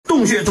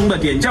洞穴中的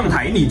点将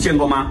台你见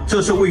过吗？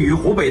这是位于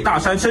湖北大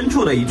山深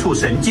处的一处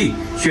神迹，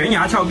悬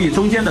崖峭壁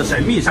中间的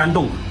神秘山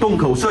洞，洞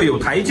口设有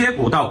台阶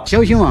古道。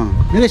小秦王，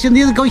那个兄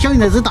弟是搞小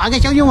那是大概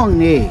小秦王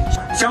的，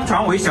相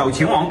传为小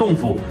秦王洞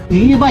府。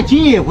你一把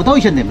金叶虎到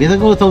现在没人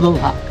给我找到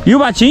它。有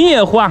把金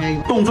叶虎啊！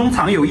洞中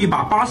藏有一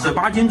把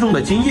88斤重的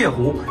金叶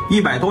壶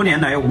，100多年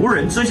来无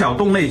人知晓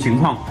洞内情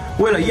况。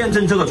为了验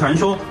证这个传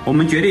说，我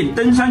们决定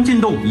登山进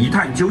洞一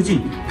探究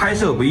竟。拍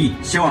摄不易，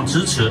希望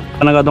支持。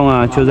那个洞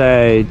啊，就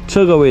在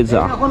这个位置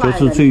啊，就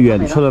是最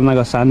远处的那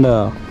个山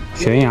的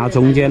悬崖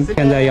中间。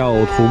现在要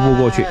徒步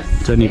过去，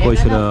这里过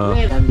去的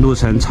路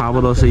程差不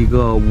多是一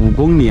个5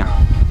公里啊，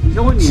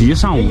急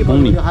上5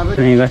公里。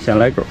这一个小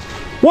奶狗，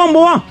旺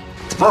不旺？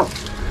好，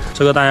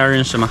这个大家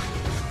认识吗？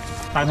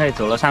大概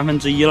走了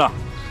1/3了，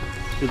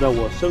就在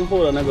我身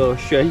后的那个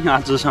悬崖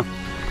之上。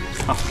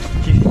好，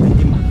继续前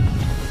进吧。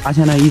发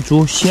现了一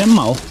株仙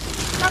茅。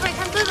老板，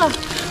看这个，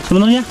什么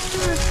东西？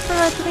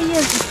这个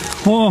叶子，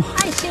哦，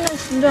爱心的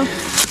形状。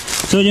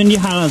这就厉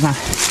害了噻！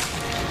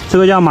这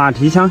个叫马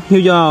蹄香，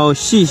又叫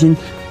细心，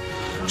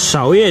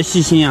少叶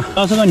细心啊。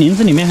这个林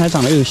子里面还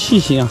长得有细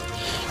心啊。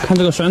看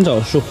这个酸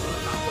枣树，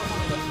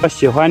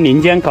喜欢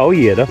林间搞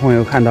野的朋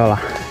友看到了，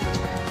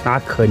那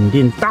肯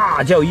定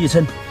大叫一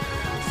声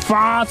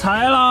发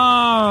财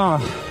啦！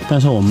但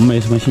是我们没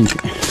什么兴趣，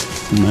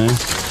我们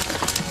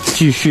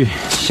继续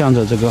向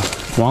着这个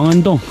王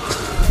恩洞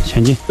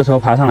前进。这时候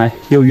爬上来，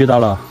又遇到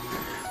了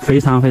非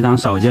常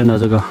少见的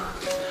这个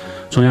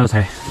中药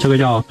材，这个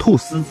叫菟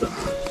丝子。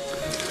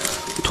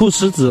菟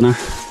丝子呢，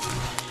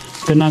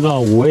跟那个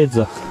五味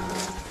子、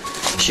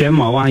仙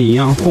茅啊、营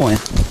养货呀，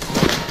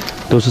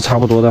都是差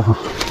不多的哈。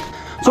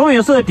终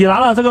于是抵达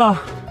了这个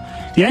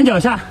岩脚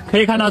下，可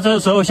以看到这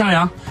时候向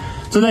阳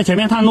正在前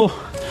面探路。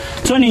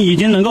这里已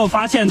经能够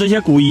发现这些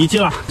古遗迹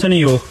了，这里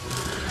有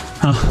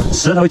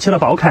石头砌的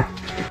宝坎。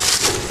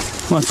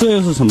哇，这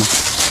又是什么？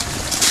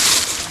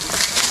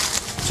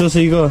这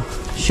是一个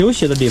休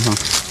息的地方。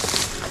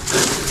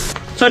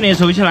这里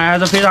走起来还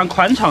是非常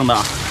宽敞的，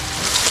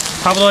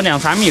差不多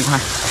2-3米宽。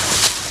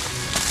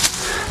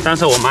但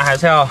是我们还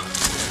是要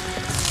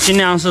尽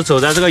量是走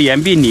在这个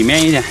岩壁里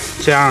面一点，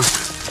这样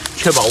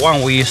确保万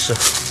无一失。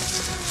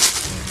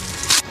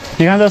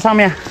你看这上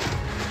面，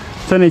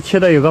这里砌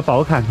的有个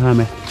宝坎，看到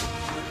没？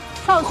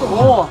哨所。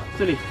哦，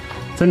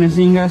这里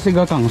是应该是一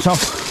个岗哨。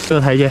这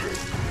个台阶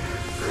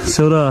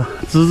收的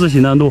之字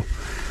形的路，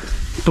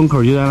洞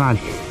口就在那里。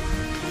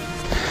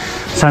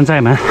山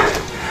寨门，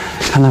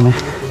看到没？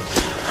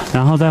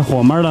然后在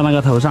火门的那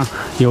个头上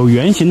有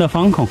圆形的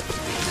方孔，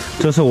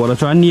这是我的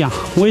专利啊！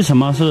为什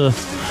么是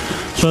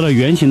说的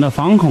圆形的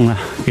方孔呢？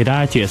给大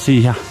家解释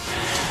一下，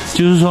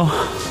就是说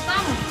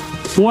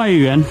外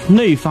圆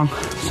内方，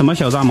什么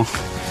小蚱蜢？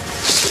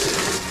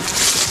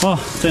哦，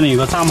这里有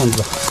个蚱蜢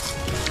子，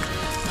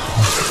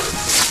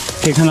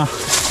可以看到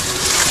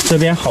这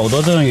边好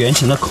多这种圆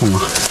形的孔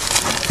啊，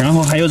然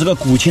后还有这个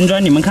古青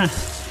砖，你们看，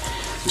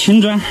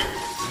青砖。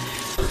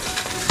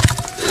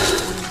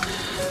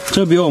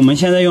这比我们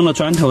现在用的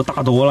砖头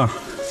大多了，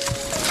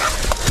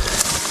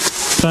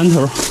砖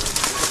头，哇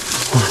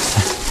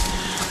塞！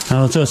然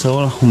后这时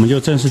候呢，我们就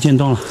正式进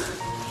洞了。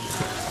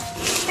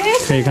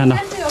可以看到，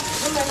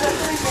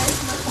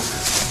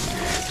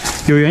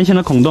有圆形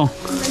的孔洞。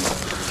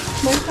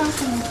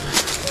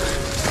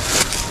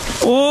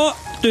哦，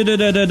对，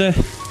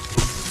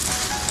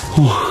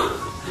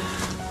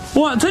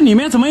哇，这里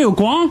面怎么有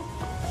光？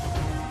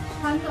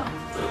穿的。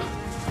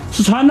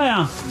是穿的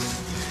呀。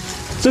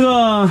这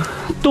个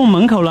洞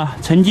门口呢，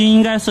曾经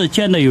应该是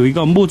建的有一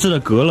个木质的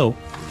阁楼，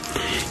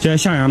就在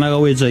向阳那个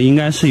位置，应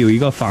该是有一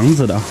个房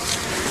子的。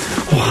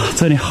哇，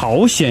这里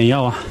好险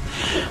要啊！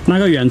那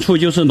个远处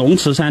就是龙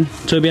池山，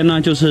这边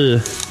呢就是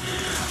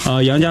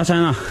杨家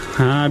山啊，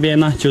那边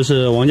呢就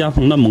是王家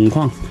棚的锰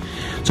矿，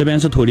这边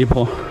是土地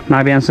坡，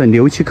那边是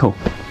流气口。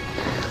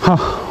好，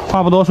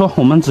话不多说，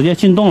我们直接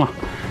进洞了。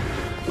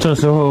这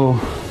时候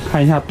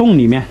看一下洞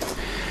里面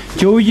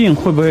究竟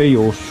会不会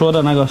有说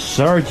的那个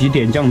12级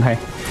点将台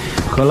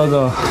和那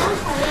个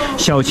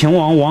小秦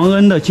王王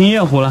恩的金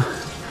叶壶了。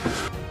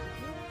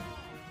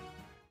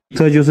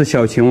这就是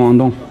小秦王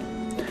洞，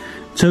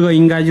这个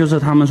应该就是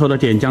他们说的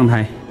点将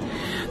台。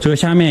这个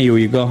下面有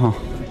一个哈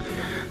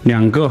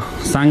，2个、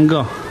3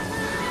个、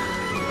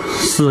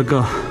4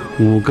个、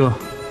5个、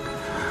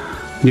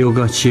6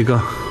个、7个，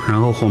然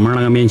后火门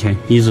那个面前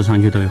一直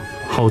上去都有，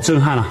好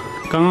震撼啊！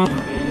刚刚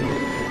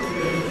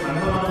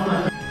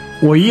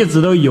我一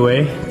直都以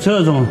为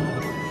这种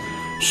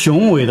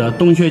雄伟的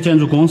洞穴建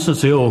筑工事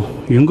只有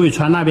云贵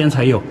川那边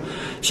才有，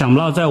想不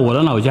到在我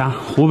的老家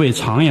湖北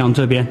长阳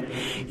这边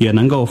也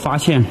能够发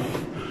现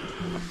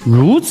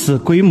如此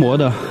规模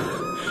的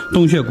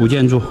洞穴古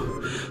建筑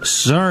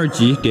，12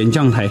级点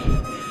将台，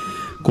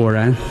果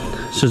然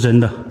是真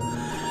的。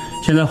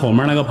现在火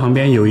门那个旁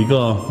边有一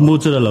个木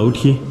质的楼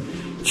梯，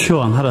去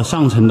往它的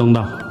上层通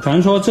道。传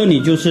说这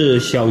里就是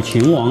小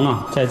秦王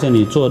啊，在这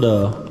里做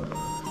的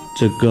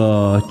这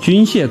个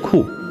军械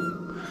库，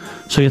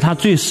所以它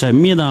最神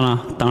秘的呢，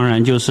当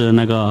然就是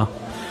那个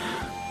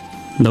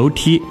楼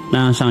梯那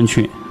样上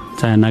去，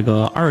在那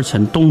个2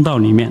层洞道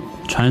里面，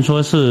传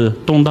说是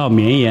洞道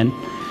绵延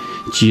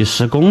几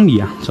十公里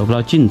啊，走不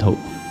到尽头。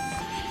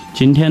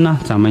今天呢，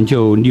咱们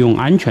就利用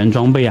安全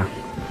装备啊，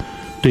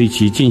对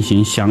其进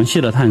行详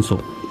细的探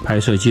索、拍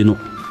摄记录。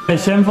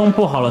先锋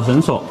布好了绳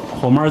索，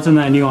火妹正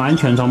在利用安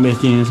全装备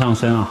进行上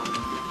升啊。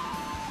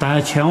大家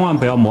千万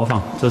不要模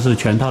仿，这是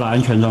全套的安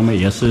全装备，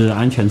也是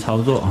安全操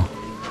作啊。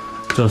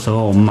这时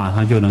候我们马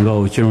上就能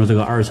够进入这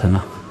个2层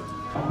了。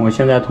我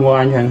现在通过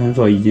安全绳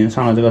索已经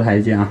上了这个台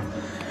阶啊。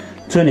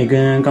这里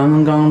跟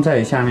刚刚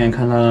在下面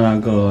看到的那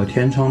个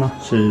天窗呢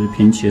是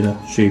平齐的、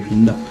水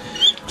平的。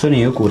这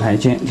里有古台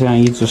阶，这样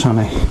一直上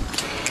来，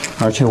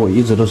而且我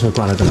一直都是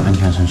挂了这个安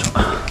全绳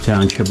索，这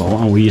样确保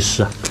万无一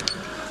失。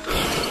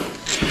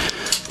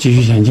继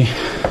续前进。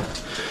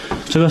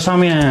这个上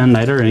面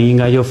来的人应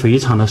该就非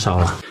常的少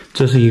了。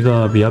这是一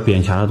个比较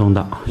扁狭的洞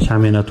道，下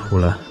面的土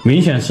呢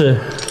明显是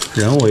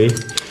人为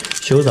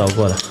修凿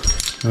过的，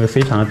因为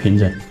非常的平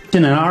整。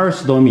进来了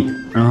20多米，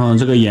然后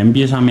这个岩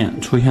壁上面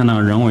出现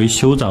了人为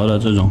修凿的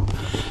这种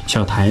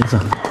小台子，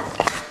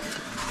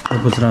我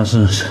不知道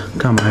是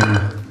干嘛用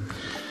的。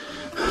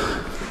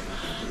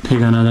可以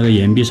看到这个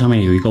岩壁上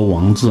面有一个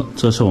王字，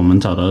这是我们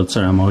找到的自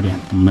然锚点。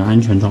我们的安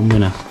全装备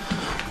呢，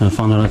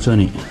放到了这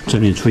里，这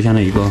里出现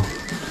了一个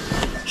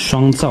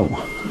双灶。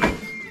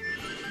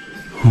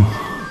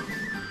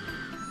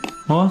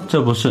哦，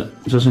这不是，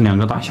这是2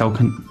个大小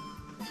坑。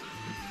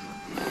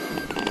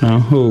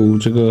然后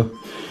这个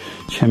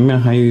前面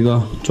还有一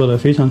个做的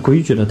非常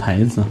规矩的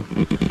台子，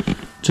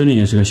这里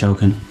也是个小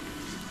坑，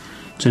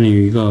这里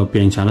有一个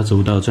扁狭的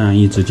走道，这样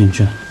一直进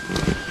去。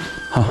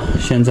好，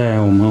现在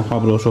我们话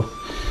不多说，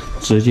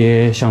直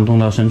接向洞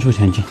道深处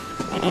前进。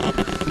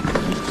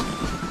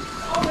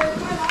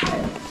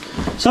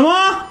什么？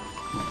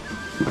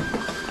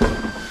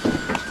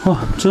哇，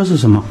这是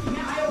什么？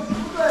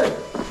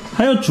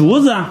还有竹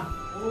子啊！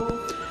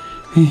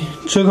哎，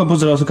这个不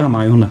知道是干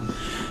嘛用的，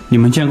你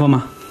们见过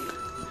吗？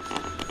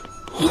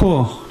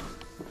嚯，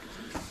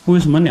为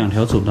什么2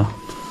条走道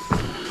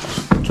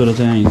做了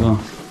这样一个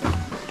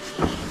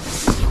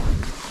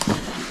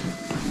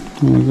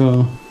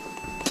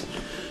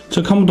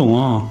这看不懂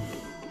啊，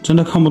真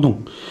的看不懂。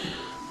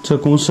这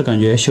公式感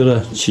觉修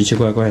的奇奇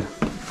怪怪的。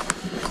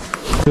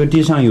这个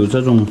地上有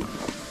这种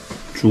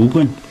竹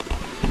棍，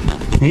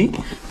哎，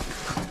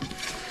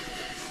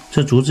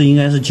这竹子应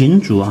该是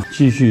金竹啊。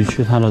继续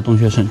去它的洞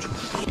穴深处。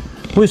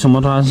为什么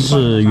它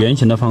是圆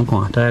形的方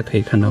孔啊？大家可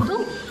以看到，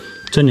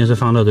这里是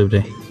方的，对不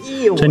对？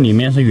这里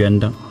面是圆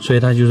的，所以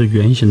它就是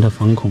圆形的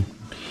方孔。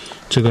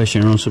这个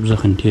形容是不是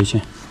很贴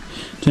切？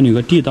这里有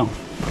个地道，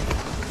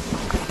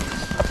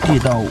地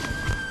道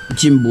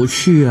进不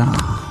去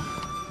啊！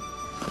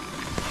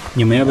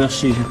你们要不要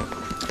试一下？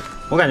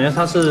我感觉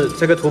它是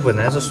这个土本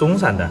来是松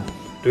散的，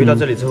堆到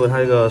这里之后，它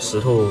这个石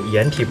头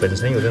岩体本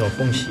身有这种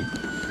缝隙。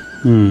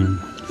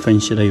分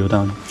析的有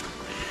道理，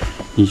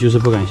你就是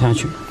不敢下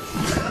去。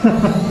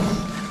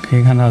可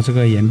以看到这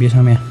个岩壁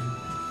上面，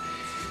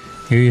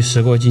由于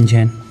时过境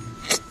迁，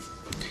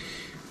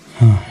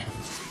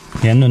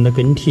年轮的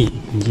更替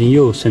已经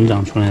又生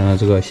长出来了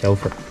这个小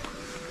粉。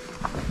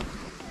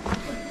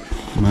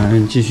我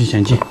们继续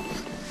前进。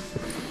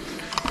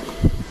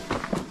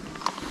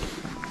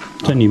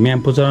这里面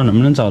不知道能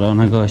不能找到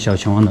那个小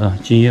秦王的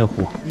金叶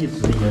湖。一直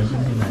延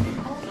伸进来，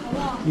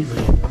一直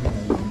延伸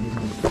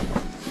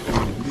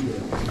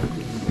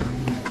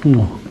进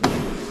来。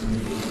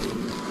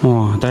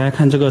哇，大家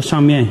看这个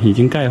上面已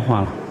经钙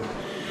化了，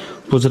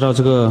不知道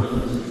这个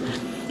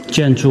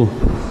建筑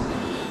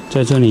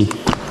在这里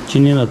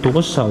经历了多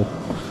少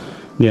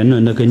年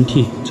轮的更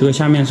替。这个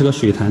下面是个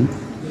水潭，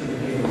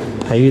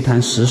还有一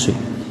潭死水，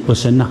不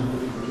深呐，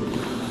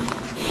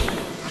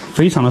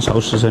非常的潮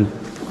湿这里。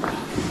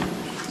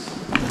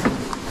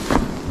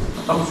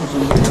到处是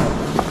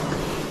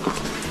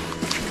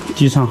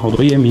地上好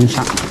多夜明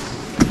砂，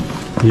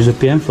也就是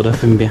蝙蝠的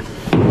粪便。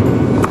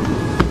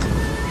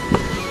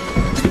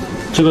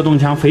这个洞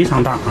腔非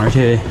常大，而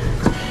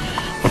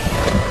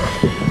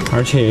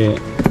且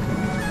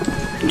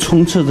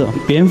充斥着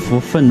蝙蝠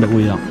粪的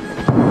味道。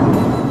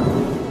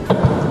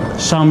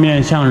上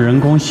面像人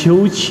工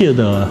修砌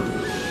的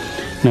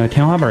那个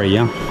天花板一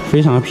样，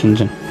非常的平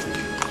整。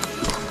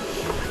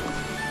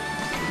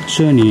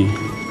这里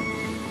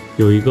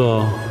有一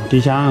个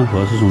地下暗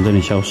河是从这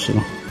里消失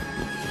了，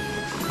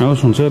然后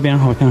从这边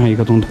好像还有一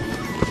个洞头。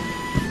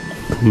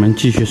我们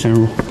继续深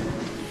入。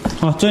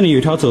这里有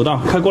一条走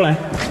道，开过来。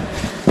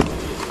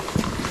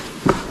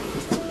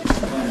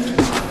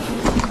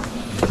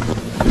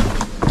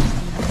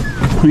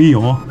哎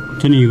呦，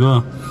这里有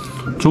个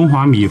中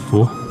华米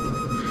芾。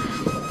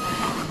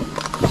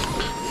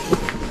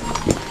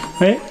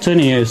哎，这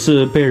里也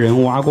是被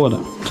人挖过的。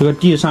这个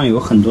地上有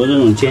很多这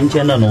种尖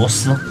尖的螺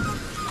丝。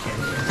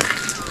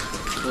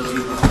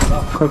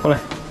快过来！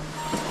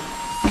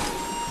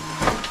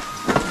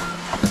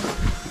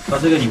到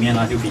这个里面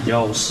呢，就比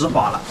较湿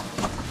滑了，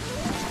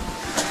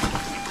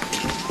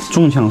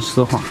纵向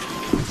湿滑。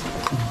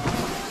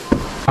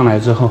上来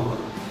之后，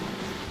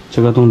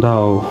这个洞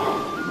道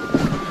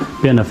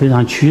变得非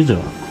常曲折，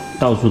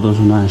到处都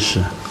是乱石。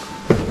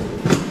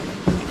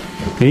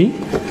哎，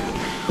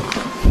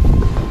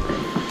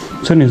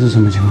这里是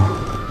什么情况？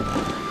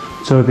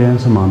这边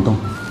是盲洞，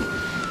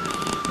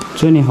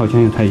这里好像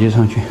有台阶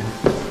上去，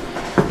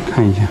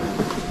看一下。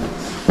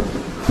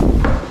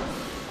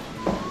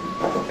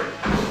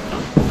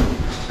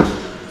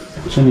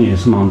这里也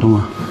是盲洞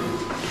啊，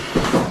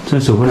这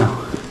走不了。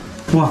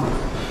哇，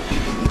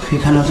可以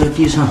看到这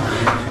地上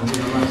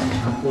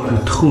有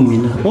透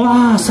明的，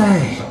哇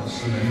塞，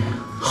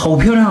好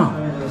漂亮！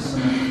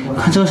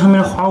看这个上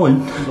面的花纹，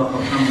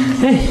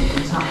哎，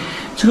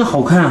这个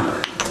好看啊！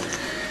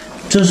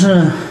这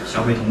是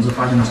小北同志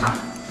发现的啥？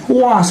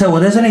哇塞，我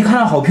在这里看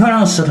到好漂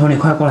亮的石头，你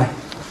快过来，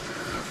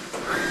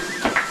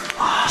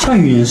像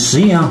陨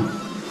石一样。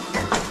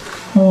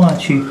我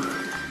去，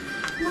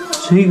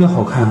这个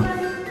好看啊！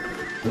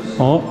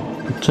哦，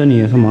这里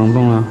也是盲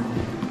洞啊。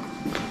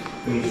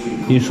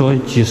你说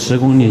几十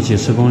公里，几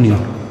十公里，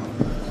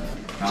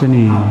这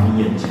里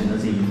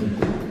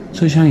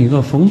这像一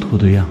个封土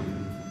堆啊，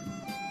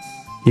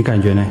你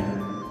感觉呢？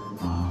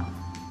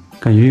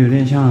感觉有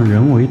点像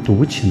人为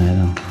堵起来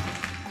的，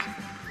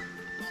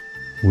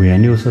五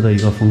颜六色的一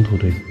个封土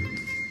堆，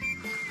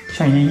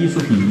像一件艺术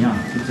品一样，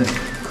就在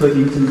客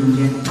厅正中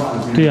间。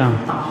对呀，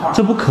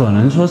这不可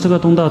能说这个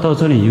洞道到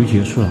这里就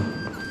结束了。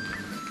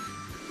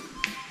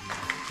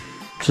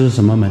这是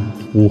什么门？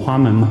五花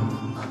门吗？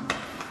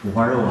五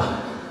花肉啊，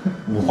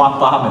五花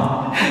八门。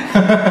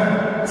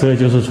这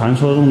就是传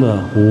说中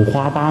的五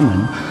花八门。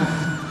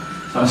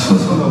传说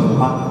中的五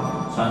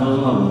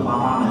花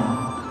八门。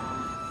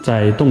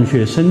在洞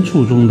穴深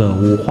处中的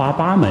五花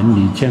八门，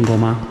你见过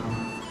吗？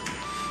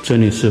这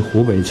里是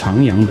湖北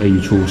长阳的一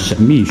处神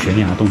秘悬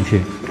崖洞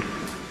穴。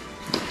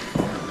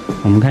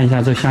我们看一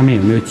下这下面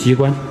有没有机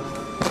关，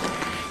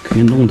可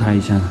以弄它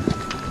一下。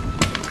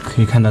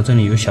可以看到这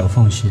里有小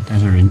缝隙，但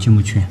是人进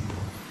不去。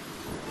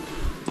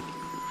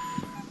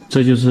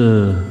这就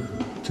是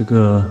这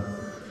个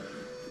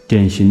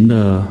典型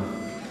的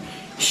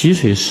吸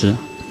水石，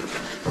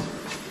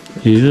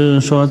也就是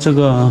说这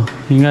个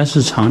应该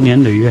是常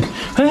年累月。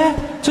哎，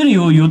这里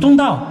有洞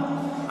道，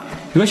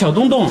有个小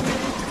洞洞，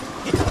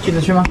进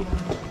得去吗？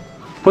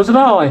不知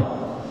道哎，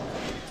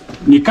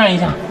你干一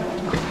下，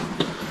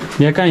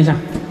你来干一下。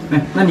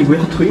哎，那你不要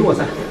推我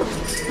噻。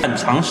很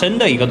长深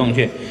的一个洞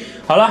穴。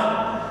好了。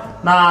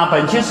那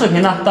本期视频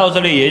呢，到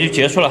这里也就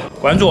结束了。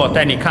关注我，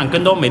带你看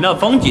更多美丽的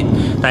风景，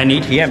带你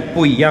体验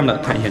不一样的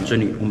探险之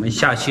旅。我们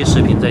下期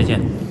视频再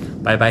见，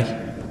拜拜。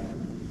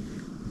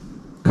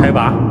开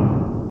拔。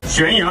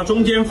悬崖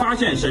中间发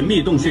现神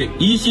秘洞穴，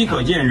依稀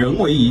可见人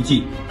为遗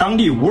迹，当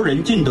地无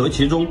人进得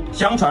其中。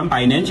相传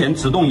100年前，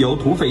此洞由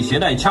土匪携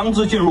带枪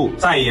支进入，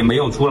再也没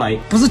有出来。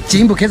不是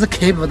进不去，是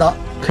刻不到。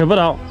刻不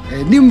到。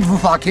你无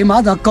法刻嘛？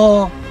这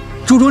搞。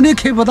主动你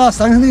刻不到，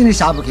上头你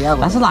下不去啊！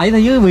但是那一头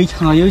有围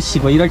墙啊，有点奇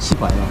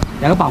怪了。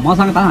那个棒棒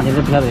上当上去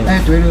都不晓得。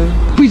哎，对了，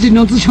北京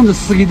2支枪在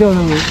10里头了。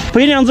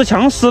北2支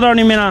枪死到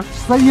里面了。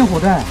3年后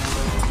的。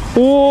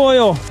哦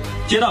哟！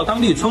接到当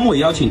地村委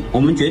邀请，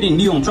我们决定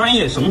利用专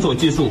业绳索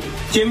技术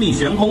揭秘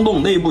悬空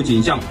洞内部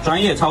景象，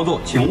专业操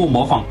作，请勿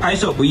模仿，拍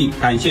摄不易，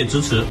感谢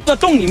支持。这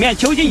洞里面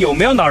究竟有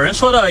没有老人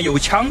说的有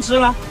枪支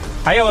呢？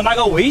还有那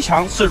个围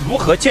墙是如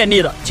何建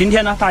立的？今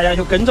天呢，大家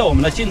就跟着我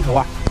们的镜头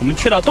啊，我们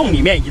去到洞里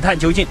面一探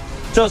究竟。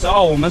这时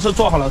候我们是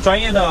做好了专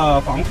业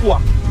的防护啊，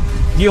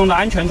利用了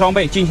安全装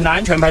备进行了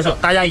安全拍摄，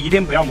大家一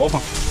定不要模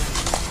仿。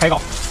开搞，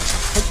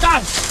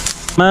干！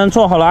我们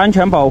做好了安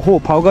全保护，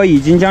袍哥已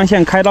经将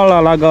线开到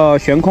了那个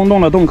悬空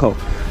洞的洞口。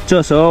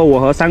这时候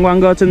我和三观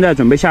哥正在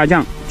准备下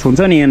降，从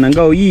这里能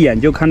够一眼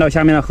就看到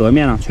下面的河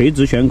面了，垂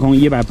直悬空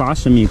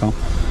180米高，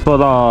做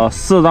到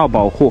4道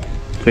保护，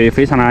所以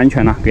非常的安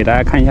全了。给大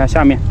家看一下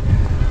下面，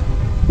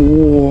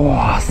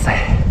哇塞，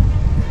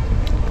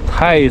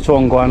太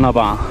壮观了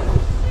吧！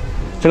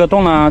这个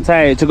洞呢，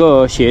在这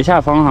个斜下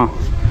方哈，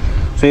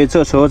所以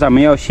这时候咱们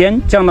要先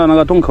降到那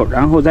个洞口，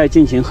然后再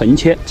进行横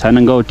切，才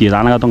能够抵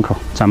达那个洞口。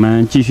咱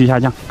们继续下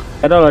降，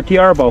来到了第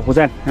2保护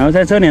站，然后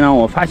在这里呢，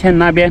我发现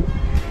那边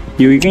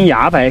有一根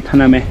崖白，看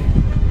到没？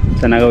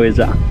在那个位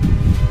置啊，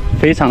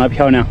非常的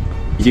漂亮，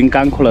已经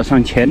干枯了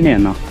上1000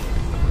年了。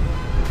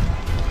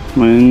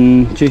我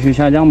们继续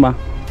下降吧，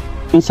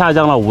下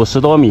降了50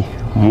多米，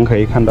我们可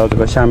以看到这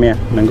个下面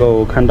能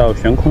够看到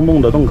悬空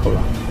洞的洞口了。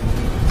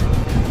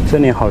这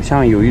里好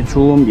像有一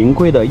株名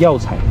贵的药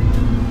材，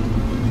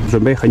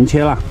准备横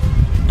切了。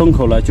洞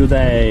口呢就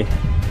在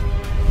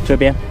这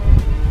边，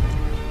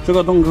这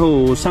个洞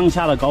口上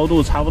下的高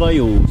度差不多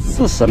有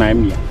40来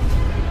米。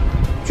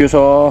据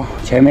说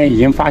前面已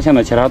经发现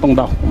了其他洞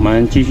道，我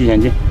们继续前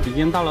进。已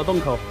经到了洞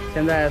口，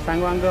现在三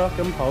观哥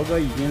跟袍哥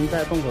已经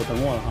在洞口等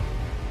我了啊。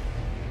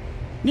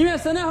里面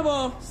深的好不？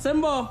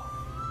深不？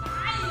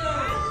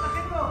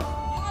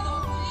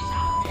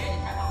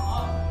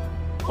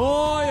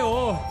哦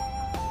哟！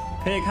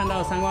可以看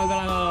到三观哥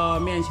那个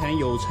面前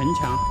有城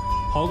墙，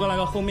袍哥那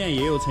个后面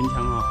也有城墙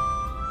啊，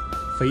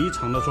非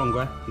常的壮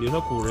观。你说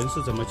古人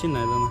是怎么进来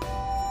的呢？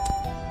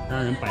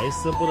让人百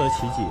思不得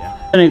其解啊！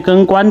这里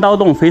跟关刀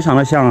洞非常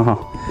的像哈，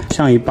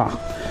像一把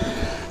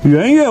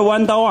圆月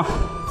弯刀啊。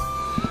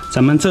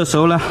咱们这时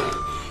候呢，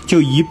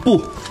就一步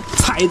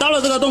踩到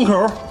了这个洞口。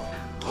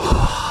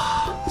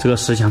哇，这个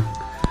石墙，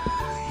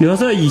你说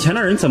这以前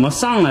的人怎么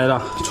上来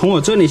的？从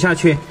我这里下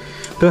去，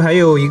都还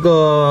有一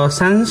个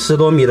30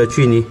多米的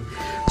距离，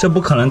这不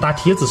可能搭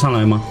梯子上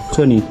来吗？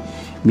这里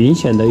明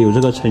显的有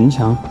这个城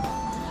墙，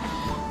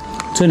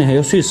这里还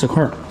有碎石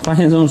块，发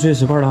现这种碎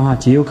石块的话，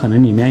极有可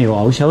能里面有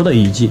熬销的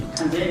遗迹。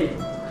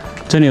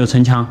这里有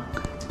城墙。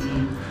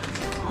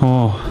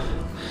哦，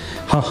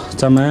好，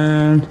咱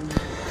们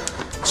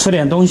吃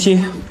点东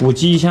西，补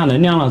给一下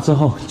能量了之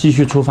后，继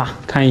续出发，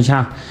看一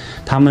下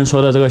他们说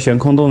的这个悬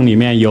空洞里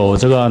面有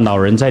这个老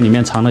人在里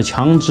面藏的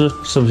枪支，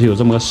是不是有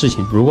这么个事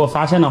情？如果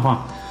发现的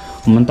话，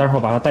我们待会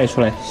儿把它带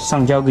出来，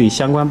上交给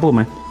相关部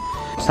门。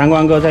三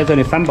关哥在这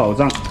里翻宝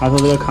藏，他说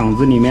这个坎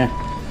子里面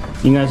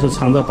应该是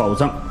藏着宝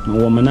藏，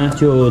我们呢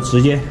就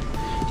直接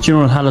进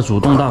入他的主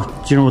洞道，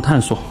进入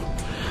探索。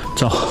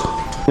走，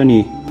这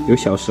里有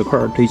小石块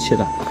堆砌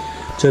的，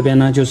这边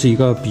呢就是一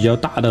个比较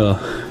大的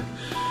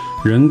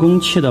人工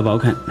砌的宝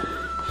坎，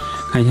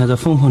看一下这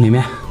缝缝里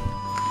面，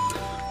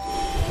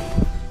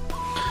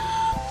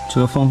这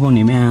个缝缝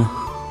里面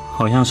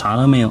好像啥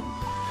都没有，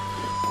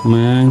我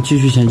们继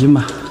续前进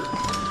吧。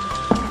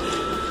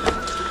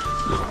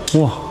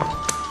哇，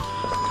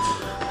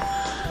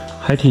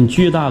还挺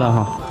巨大的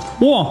哈！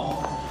哇，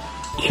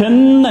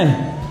天嘞，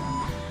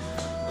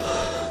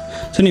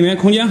这里面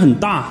空间很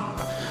大，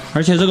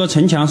而且这个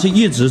城墙是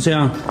一直这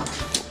样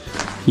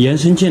延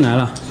伸进来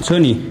了，这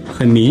里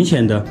很明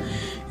显的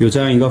有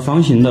这样一个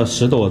方形的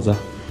石垛子。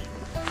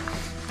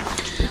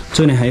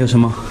这里还有什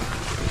么？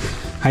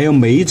还有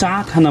煤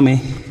渣，看到没？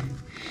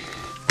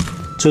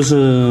这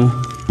是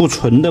不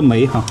纯的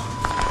煤哈，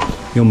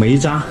有煤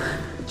渣。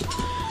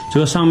这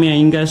个上面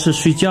应该是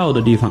睡觉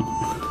的地方，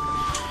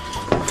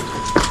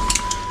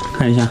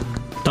看一下，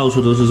到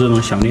处都是这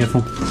种小裂缝。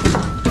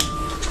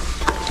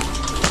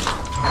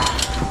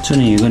这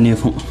里有一个裂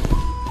缝，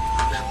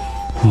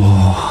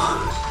哇，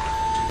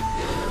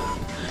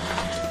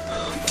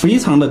非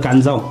常的干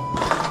燥。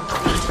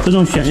这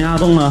种悬崖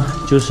洞呢，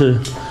就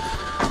是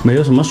没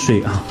有什么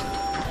水啊，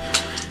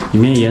里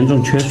面严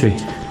重缺水。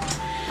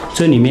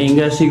这里面应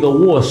该是一个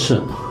卧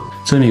室，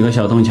这里有个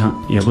小洞墙，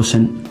也不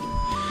深。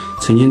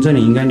曾经这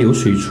里应该流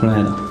水出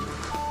来的。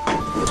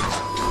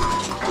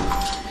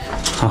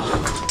好，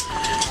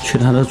去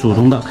它的主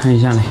洞道看一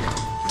下嘞。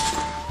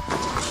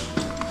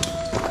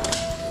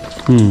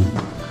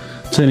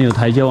这里有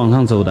台阶往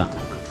上走的，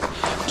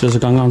这是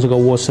刚刚这个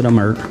卧室的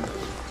门。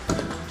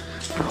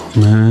我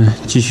们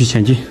继续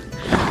前进。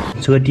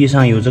这个地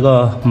上有这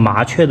个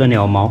麻雀的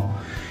鸟毛，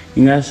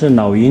应该是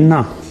老鹰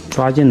呐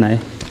抓进来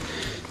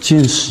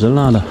进食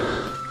了的。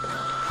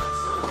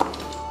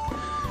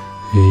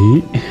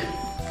诶。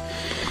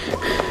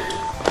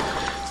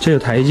这有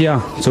台阶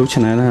啊，走起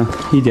来呢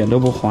一点都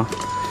不滑。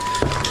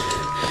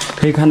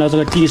可以看到这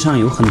个地上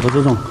有很多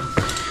这种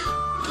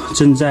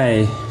正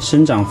在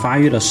生长发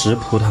育的石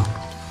葡萄，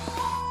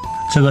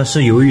这个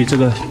是由于这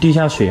个地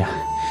下水啊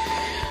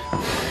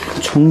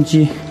冲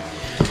击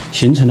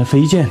形成的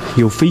飞溅，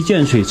有飞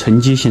溅水沉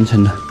积形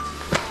成的。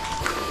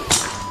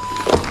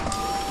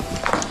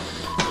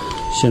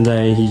现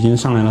在已经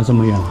上来了这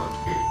么远了，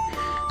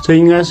这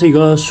应该是一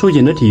个竖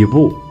井的底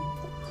部，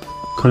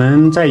可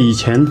能在以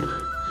前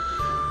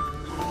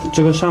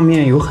这个上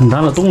面有很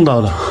大的洞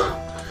道的，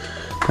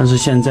但是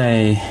现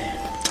在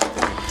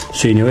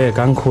水流也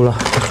干枯了，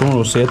钟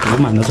乳石也堵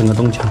满了整个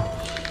洞墙。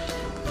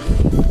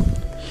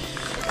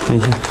看一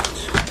下，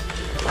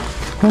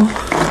哦，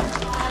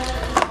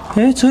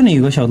哎，这里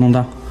有个小洞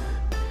道，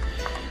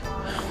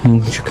我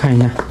们去看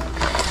一下，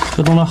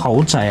这洞道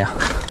好窄呀，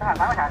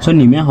这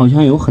里面好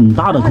像有很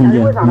大的空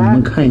间，我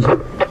们看一下。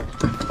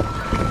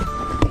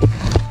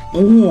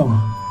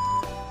哇，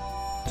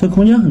这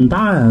空间很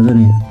大呀，这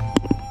里。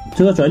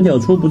这个转角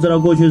处不知道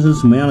过去是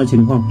什么样的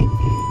情况，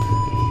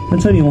那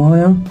这里我好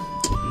像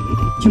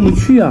进不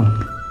去啊，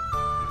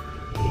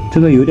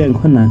这个有点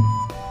困难。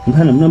我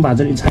看能不能把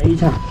这里拆一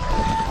下。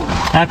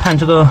大家看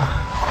这个，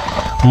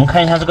我们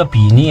看一下这个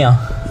比例啊，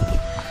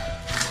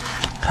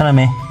看到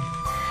没？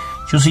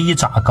就是1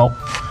拃高，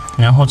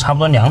然后差不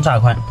多2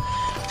拃宽，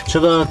这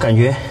个感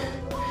觉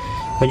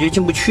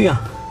进不去啊。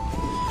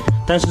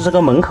但是这个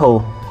门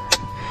口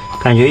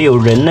感觉有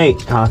人类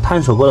啊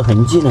探索过的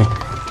痕迹呢。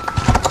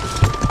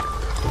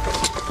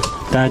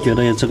大家觉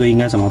得这个应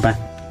该怎么办？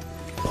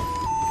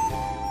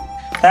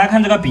大家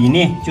看这个比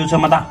例就这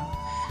么大，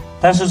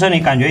但是这里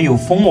感觉有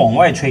风往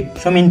外吹，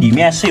说明里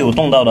面是有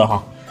洞道的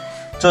哈。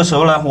这时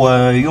候呢，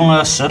我用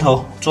了石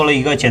头做了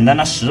一个简单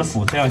的石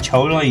斧，这样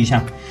敲了一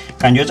下，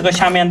感觉这个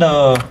下面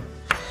的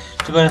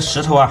这个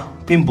石头啊，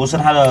并不是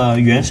它的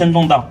原生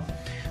洞道，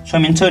说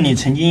明这里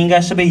曾经应该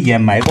是被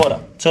掩埋过的。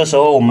这时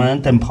候我们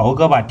等刨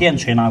哥把电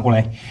锤拿过来，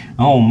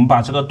然后我们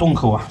把这个洞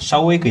口啊稍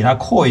微给它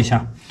扩一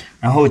下，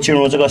然后进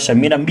入这个神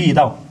秘的密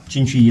道，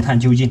进去一探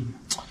究竟。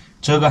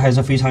这个还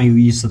是非常有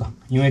意思的，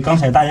因为刚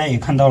才大家也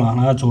看到了，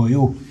那个左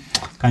右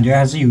感觉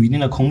还是有一定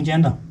的空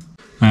间的。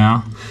哎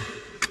呀，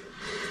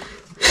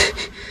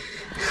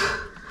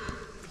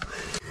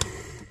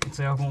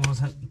只要功夫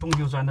深，洞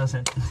就钻得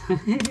深。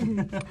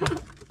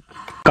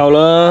搞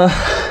了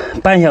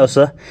半小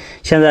时，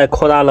现在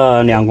扩大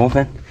了2公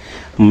分。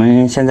我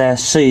们现在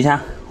试一下，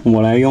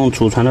我来用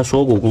祖传的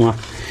缩骨功啊，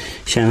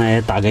先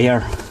来打个印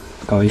儿，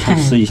搞一下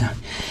试一下，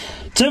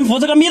征服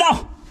这个密道，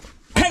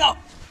开搞。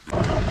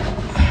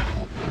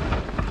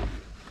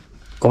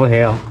过不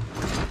去哦，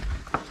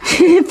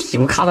屁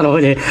股卡到了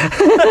我这。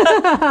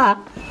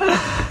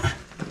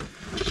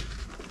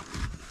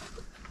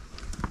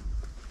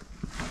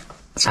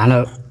算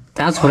了，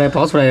等下出来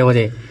包出来我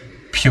这。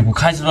屁股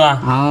卡起了啊！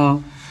啊。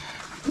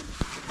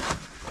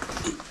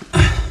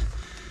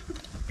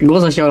我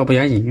说小了不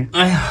相信。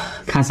哎呀，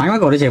看3个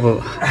过得去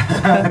不？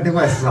等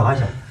我试好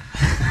下。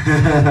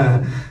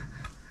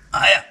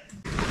哎呀，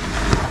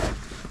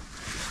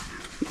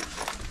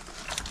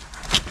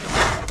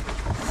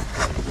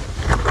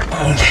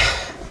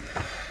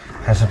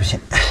还是不行。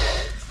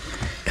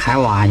开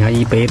玩笑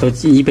，180的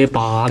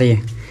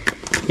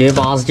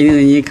，180斤的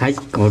人你开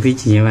过得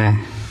去吗？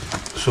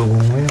手工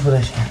我也不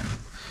太行。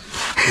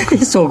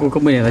锁骨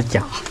根本没得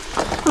架。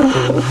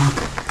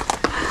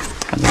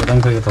看这个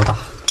档口有多大？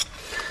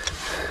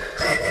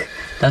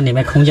但里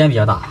面空间比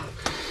较大。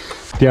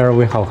第2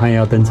位好汉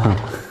要登场。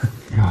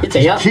你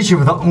这样踢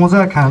不到，我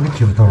这看都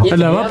踢不到了。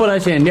那么不能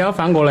行，你要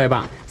翻过来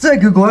吧？这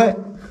个过来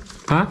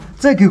啊，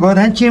这个过来，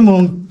但肩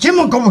膀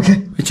过不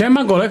去。肩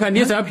膀过来看，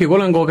你只要屁股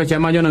能过去，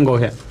肩膀就能过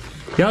去。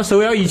要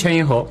手要1前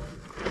1后。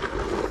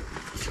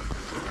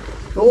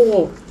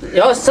哦，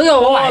要手要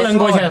往外。能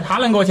过去，他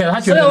能过去，他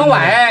手要往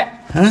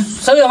外。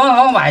手要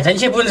往外撑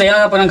起，不能这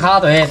样，不能卡。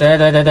对。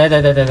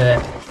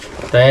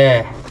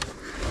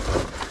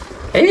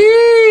哎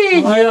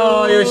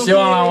呦，有希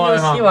望了，我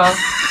的妈！希望。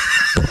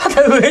他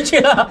投回去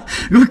了。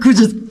我估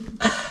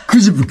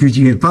计不够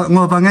劲，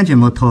我把俺肩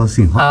膀掏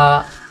深化。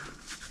啊！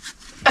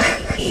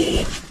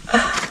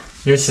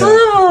有希望。师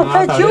傅，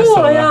快救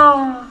我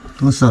呀！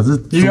我啥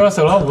子？你又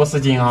瘦了50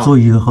斤啊！做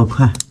鱼好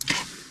快。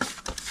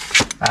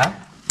啊！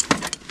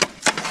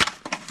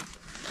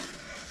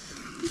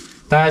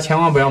大家千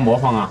万不要模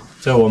仿啊！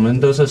这我们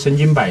都是身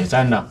经百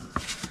战的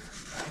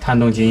探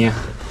洞经验，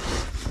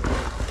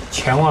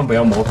千万不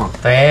要模仿。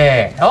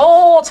对，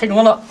哦，成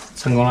功了！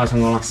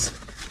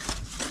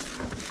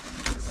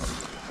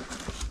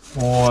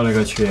我勒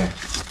个去！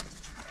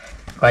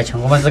快请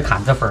我们是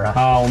看这份儿啊！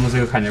好，我们只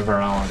有看这份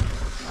儿了。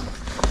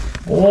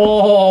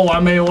哦，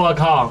完美！我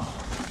靠！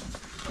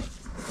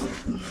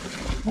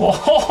哦，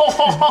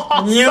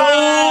牛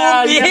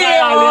逼！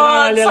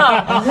我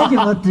操！你就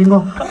要顶我。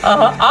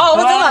我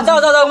们走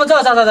了，我们走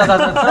了，三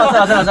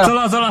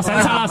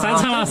场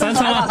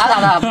了，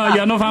咋？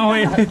原路返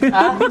回。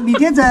明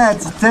天再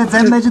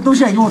买些东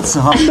西来给我吃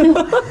哈。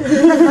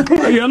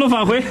原路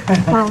返回。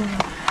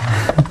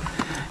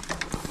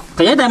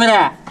这些得没得？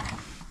哎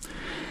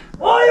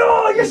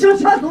呦，一小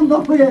下动到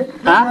回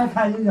啊！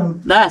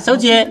来，手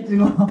机。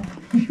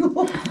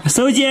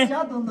手机。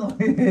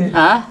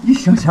啊！一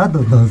小下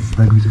动到是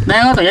那个去。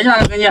来，我对讲机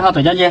拿个给你，好，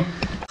对讲机。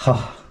好，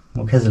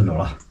我开始录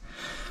了。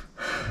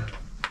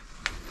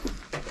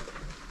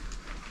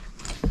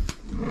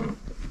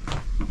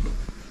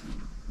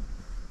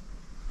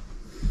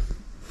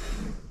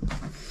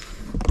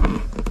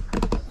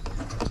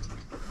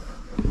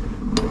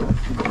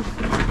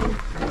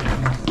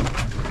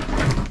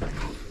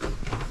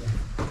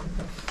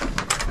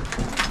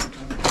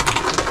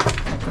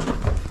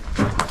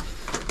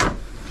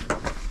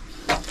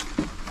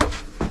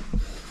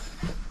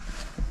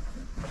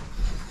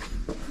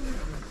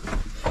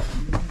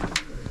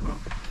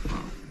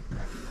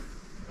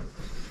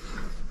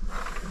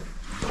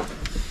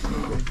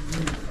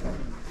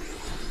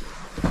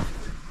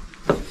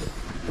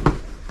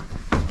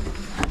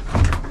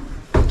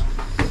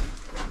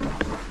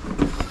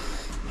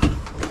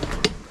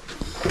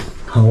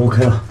好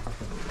 ，OK 了。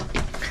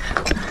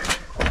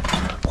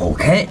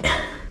OK。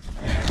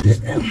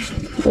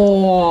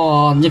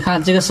哇，你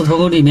看这个石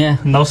头里面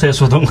老蛇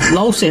出洞，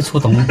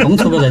蹦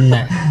出个人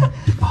来。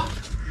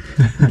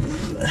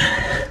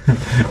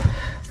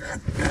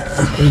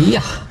哎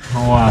呀！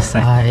哇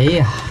塞！哎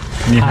呀！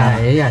厉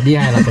害了！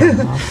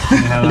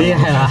厉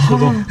害了！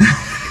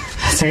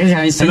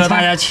这个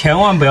大家千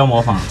万不要模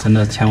仿，真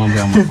的千万不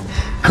要模仿。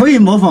可以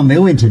模仿，没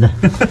问题的。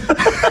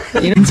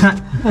一顿餐。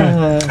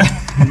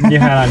厉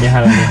害了！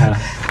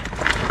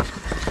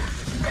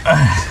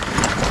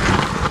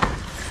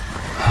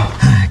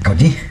搞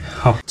定。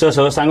好，这时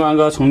候三观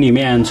哥从里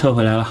面撤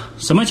回来了，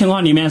什么情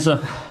况？里面是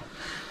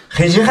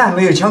很遗憾，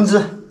没有枪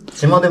支，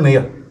什么都没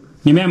有。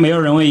里面没有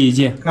人为遗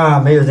迹啊，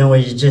没有人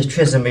为遗迹，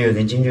确实没有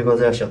人进去过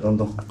这个小洞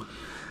洞。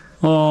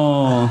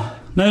哦，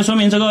那就说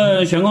明这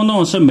个悬空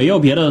洞是没有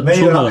别的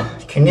出口的，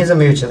肯定是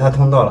没有其他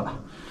通道了。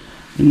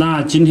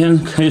那今天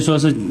可以说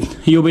是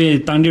又被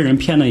当地人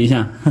骗了一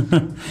下。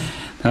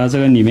他这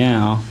个里面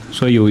啊，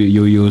说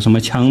有什么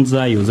枪支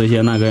啊，有这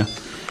些那个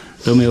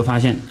都没有发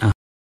现啊。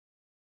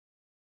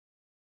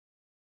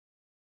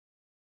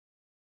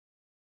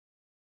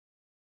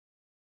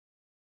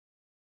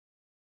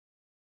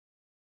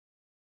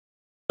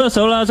这时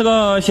候呢，这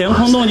个悬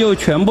空洞就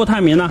全部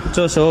探明了。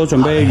这时候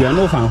准备原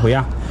路返回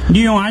啊，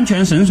利用安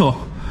全绳索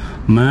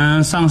我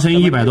们上升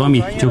100多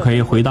米就可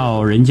以回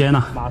到人间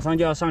了，马上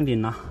就要上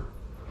顶了。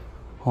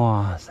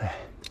哇塞！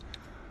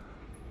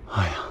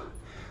哎呀，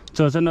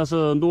这真的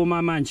是路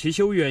漫漫其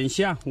修远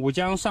兮啊，吾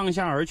将上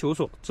下而求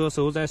索。这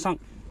时候再上，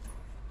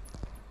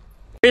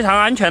非常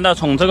安全的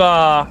从这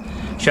个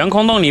悬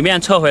空洞里面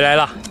撤回来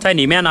了。在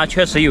里面呢，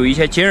确实有一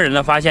些惊人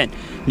的发现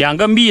，2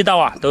个密道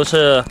啊都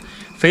是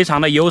非常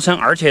的幽深，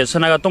而且是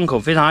那个洞口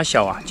非常的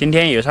小啊。今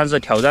天也算是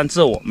挑战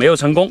自我，没有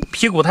成功，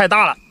屁股太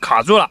大了，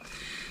卡住了。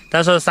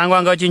但是三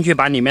观哥进去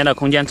把里面的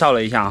空间照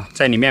了一下啊，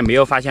在里面没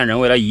有发现人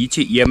为的遗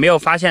迹，也没有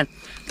发现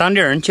当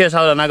地人介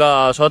绍的那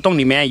个说洞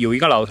里面有一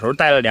个老头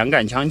带了2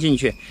杆枪进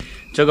去，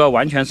这个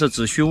完全是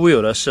子虚乌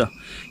有的事。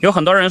有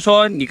很多人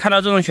说，你看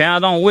到这种悬崖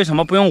洞，为什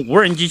么不用无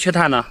人机去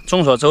探呢？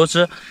众所周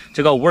知，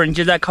这个无人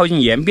机在靠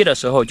近岩壁的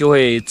时候就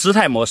会姿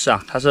态模式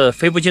啊，它是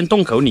飞不进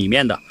洞口里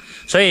面的。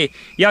所以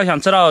要想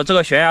知道这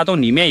个悬崖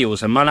洞里面有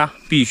什么呢，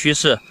必须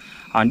是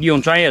利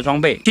用专业装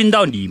备进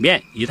到里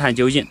面一探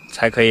究竟，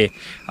才可以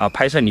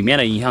拍摄里面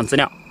的影像资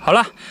料。好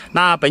了，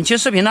那本期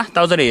视频呢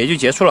到这里也就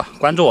结束了。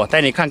关注我，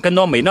带你看更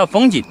多美妙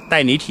风景，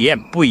带你体验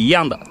不一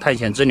样的探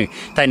险之旅，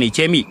带你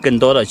揭秘更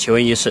多的奇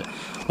闻异事。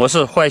我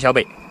是户外小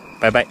北，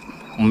拜拜，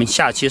我们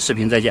下期视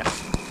频再见。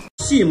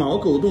细毛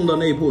狗洞的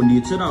内部，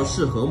你知道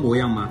是何模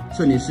样吗？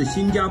这里是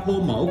新加坡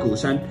毛狗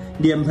山，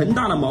脸盆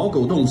大的毛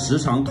狗洞时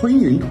常吞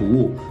云吐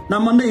雾。那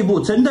么内部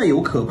真的有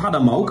可怕的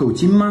毛狗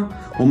精吗？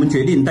我们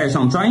决定带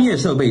上专业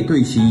设备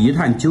对其一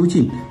探究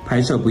竟。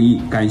拍摄不易，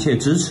感谢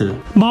支持。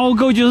毛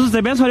狗就是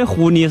这边说的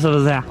狐狸，是不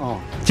是？哦，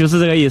就是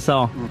这个意思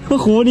哦。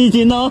狐狸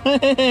精哦，嘿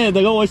嘿嘿，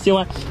这个我喜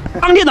欢。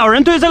当地老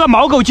人对这个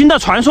毛狗精的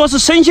传说是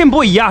深信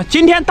不疑啊。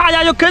今天大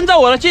家就跟着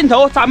我的镜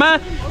头，咱们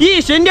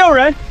一行6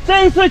人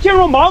正式进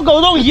入毛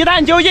狗洞一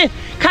探究竟，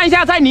看一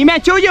下在里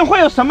面究竟会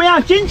有什么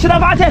样惊奇的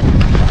发现。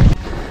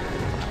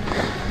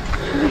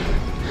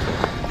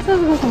这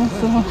是个什么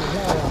石头？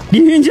你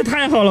运气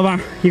太好了吧！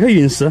一个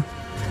陨石，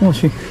我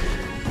去，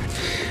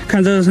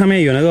看这上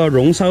面有那个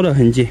熔烧的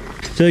痕迹，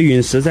这个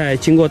陨石在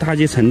经过大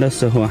气层的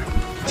时候啊，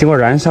经过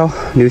燃烧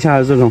留下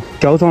了这种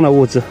胶状的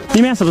物质。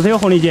里面是不是有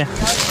红丽姐？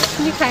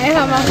你看一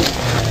下吗？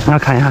那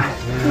看一下。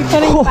你可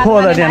能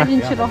我的天哪！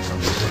进去了。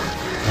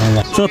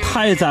这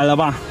太窄了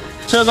吧！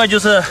这个就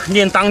是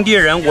令当地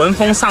人闻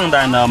风丧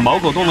胆的毛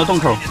狗洞的洞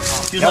口，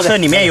据说这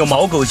里面有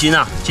毛狗精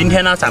啊。今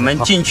天呢，咱们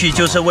进去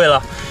就是为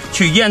了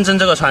去验证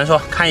这个传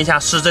说，看一下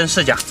是真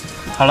是假。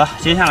好了，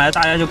接下来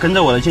大家就跟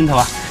着我的镜头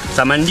啊，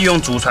咱们利用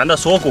祖传的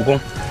锁骨功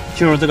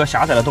进入这个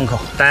狭窄的洞口，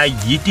大家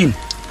一定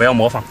不要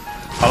模仿。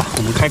好了，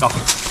我们开搞。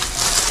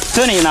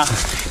这里呢，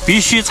必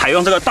须采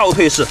用这个倒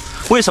退式，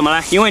为什么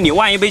呢？因为你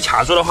万一被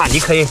卡住的话，你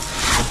可以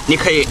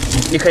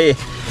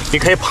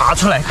爬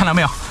出来，看到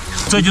没有？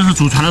这就是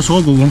祖传的锁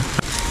骨功。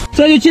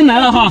这就进来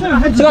了哈，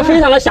这个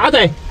非常的狭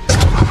窄。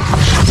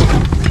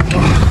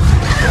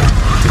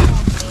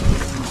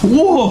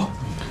哇，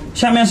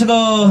下面是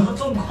个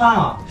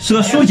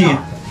竖井，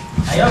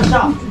还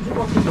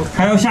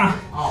要下，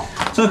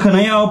这可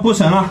能要布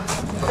绳了。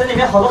这里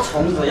面好多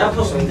虫子，要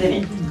布绳这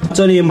里。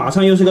这里马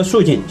上又是个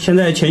竖井，现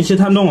在前期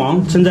探洞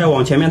王正在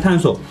往前面探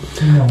索。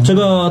这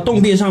个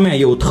洞壁上面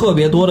有特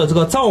别多的这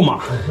个灶马，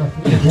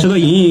这个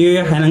隐隐约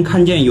约还能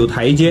看见有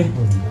台阶。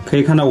可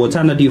以看到我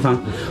站的地方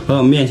和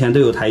我面前都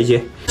有台阶。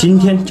今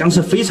天将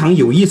是非常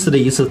有意思的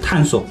一次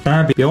探索，大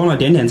家别忘了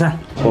点赞。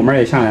我们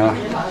也下来了，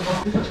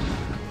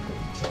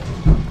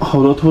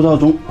好多凸灶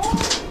钟，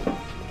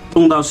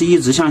洞道是一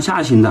直向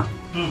下行的。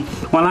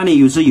往那里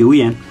有只油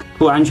盐，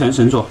不安全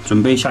绳索，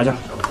准备下降。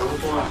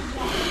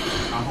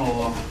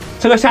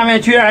这个下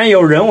面居然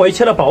有人为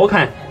切的薄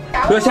坎，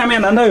这个下面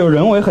难道有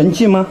人为痕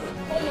迹吗？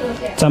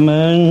咱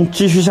们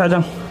继续下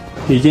降，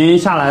已经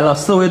下来了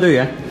4位队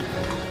员。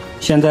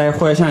现在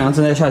户外向阳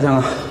正在下降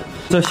啊，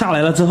这下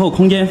来了之后，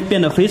空间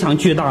变得非常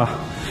巨大了。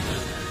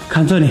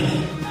看这里，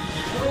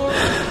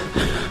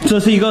这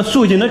是一个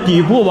竖井的底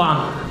部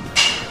吧？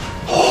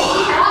哇，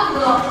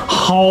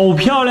好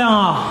漂亮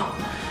啊！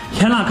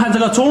天哪，看这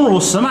个钟乳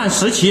石幔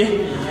石旗，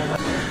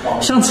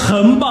像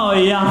城堡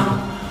一样，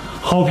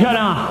好漂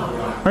亮啊！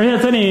而且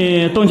这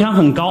里洞墙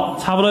很高，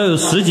差不多有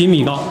10几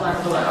米高。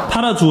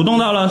它的主洞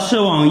道呢是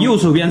往右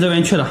手边这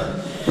边去的。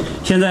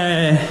现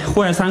在户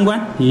外3关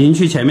已经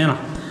去前面了。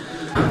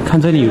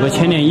看这里有个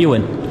千年一吻，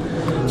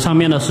上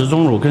面的石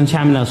钟乳跟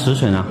下面的石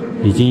笋啊，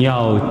已经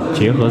要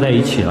结合在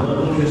一起了。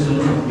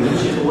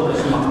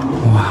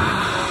哇，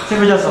这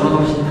个叫什么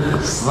东西？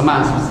石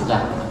幔是不是的？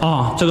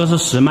哦，这个是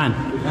石幔，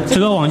这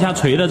个往下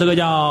垂的这个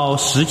叫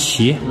石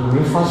旗。有没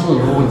有发现一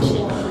个问题？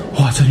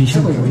哇，这里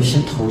像有一些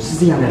头是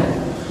这样的，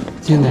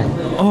这样的。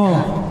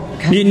哦，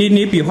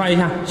你比划一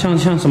下，像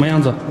什么样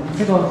子？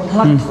这个它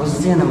那个头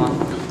是这样的吗？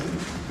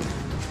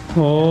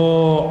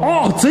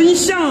哦，真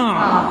像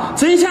啊！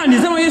真像！你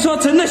这么一说，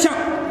真的像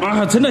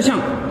啊，真的像！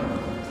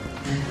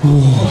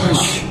我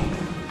去，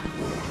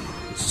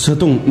这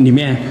洞里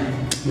面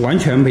完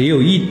全没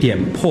有一点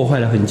破坏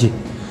的痕迹，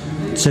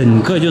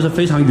整个就是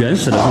非常原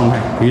始的状态，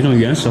有一种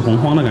原始洪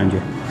荒的感觉。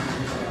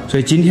所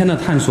以今天的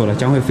探索呢，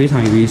将会非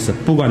常有意思，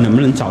不管能不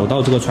能找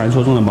到这个传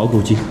说中的毛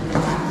狗精。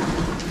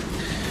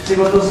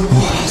哇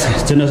塞，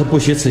真的是不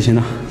虚此行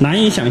了，难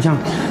以想象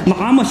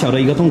那么小的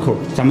一个洞口，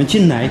咱们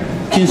进来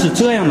竟是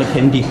这样的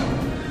天地，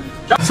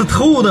是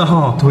透的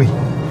哈。对，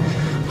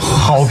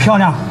好漂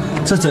亮。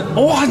这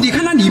哇，你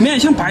看它里面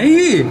像白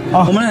玉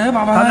啊！我们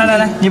来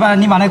来，你把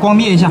那光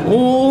灭一下。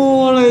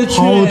我勒去，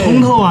好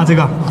通透啊！这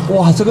个，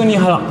哇，这个厉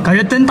害了，感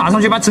觉灯打上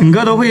去把整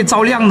个都会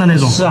照亮的那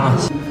种。是啊，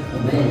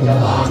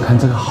哇，看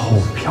这个好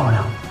漂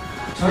亮。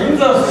绳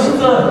子，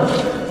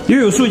又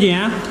有竖井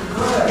啊，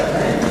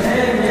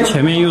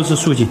前面又是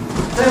竖井，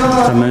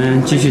咱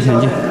们继续前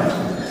进。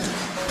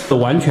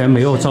完全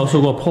没有遭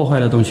受过破坏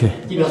的洞穴，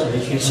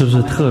是不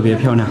是特别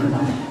漂亮？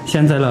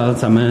现在呢，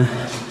咱们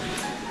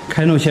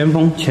开路先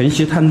锋前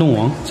溪探洞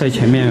王在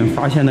前面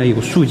发现了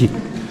有竖井，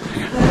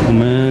我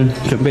们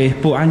准备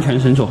布安全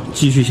绳索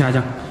继续下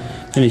降。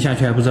这里下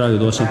去还不知道有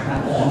多深。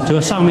这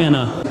个上面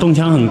呢，洞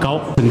腔很高，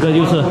整个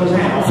就是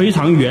非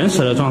常原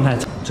始的状态。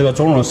这个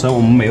钟乳石我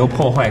们没有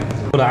破坏，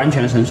布了安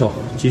全绳索，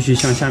继续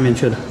向下面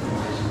去的。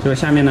这个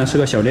下面呢是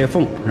个小裂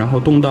缝，然后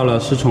洞道了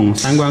是从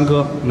三官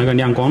哥那个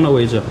亮光的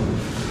位置，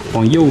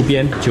往右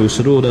边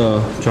90度的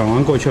转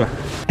弯过去了。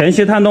前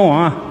溪探洞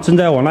王啊，正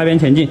在往那边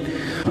前进。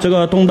这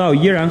个洞道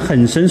依然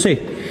很深邃，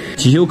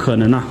极有可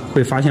能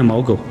会发现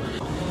毛狗。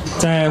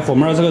在火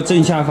门这个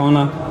正下方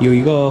呢，有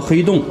一个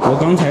黑洞，我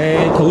刚才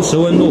投食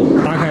温度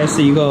大概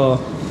是一个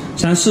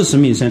30-40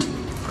米深。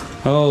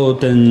然后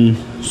等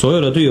所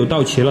有的队友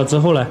到齐了之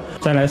后呢，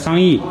再来商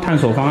议探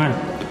索方案。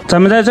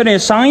咱们在这里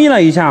商议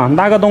了一下，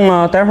那个洞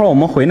呢，待会儿我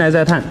们回来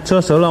再探。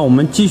这时候呢，我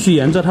们继续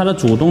沿着它的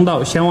主洞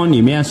道，先往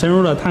里面深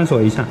入的探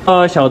索一下。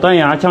小断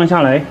崖降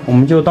下来，我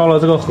们就到了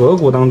这个河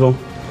谷当中。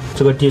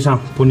这个地上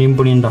布灵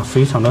布灵的，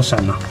非常的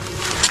闪呐，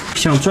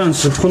像钻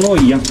石铺落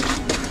一样。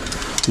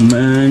我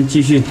们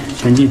继续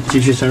前进，继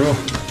续深入。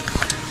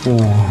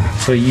哇，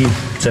这一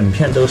整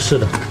片都是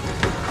的。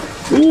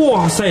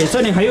哇塞，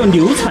这里还有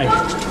牛彩。刚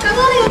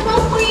刚那个光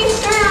辉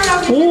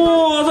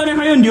哇，这里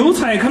还有牛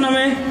彩，看到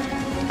没？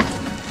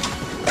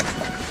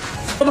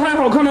这太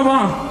好看了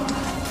吧！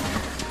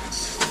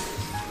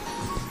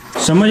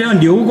什么叫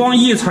流光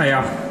溢彩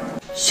呀？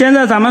现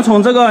在咱们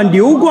从这个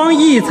流光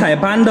溢彩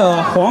般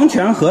的黄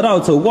泉河道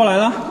走过来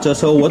了。这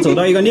时候我走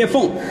到一个裂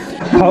缝，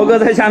豪哥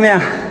在下面。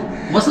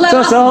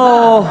这时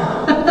候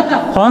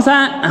黄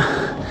山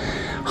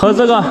和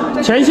这个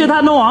前溪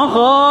探洞王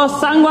和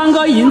三官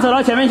哥已经走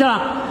到前面去了。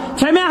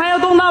前面还有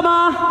洞道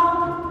吗？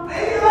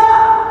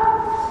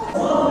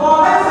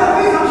我还是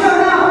非常漂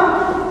亮。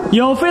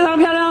有非常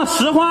漂亮的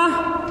石花。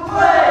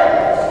对。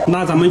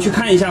那咱们去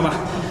看一下吧。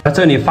在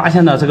这里发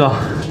现了这个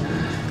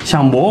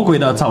像魔鬼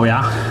的爪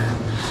牙，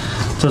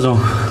这种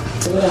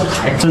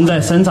正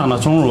在生长的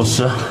钟乳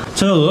石。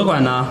这个鹅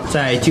管呢，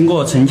在经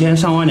过成千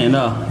上万年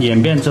的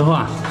演变之后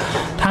啊，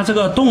它这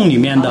个洞里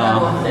面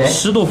的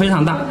湿度非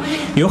常大，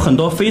有很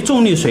多非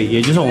重力水，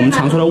也就是我们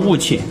常说的雾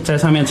气，在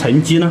上面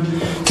沉积呢，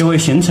就会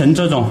形成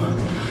这种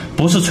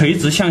不是垂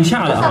直向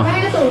下的啊，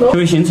就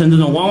会形成这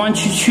种弯弯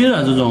曲曲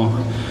的这种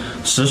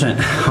石笋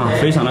啊，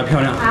非常的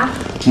漂亮。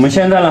我们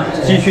现在呢，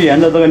继续沿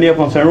着这个裂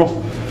缝深入，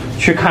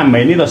去看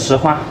美丽的石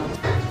花。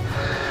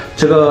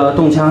这个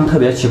洞腔特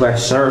别奇怪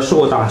，12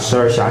硕大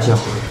，12狭小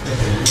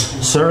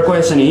，12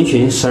怪石嶙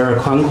峋，12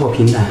宽阔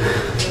平坦。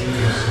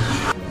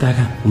大家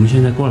看，我们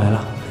现在过来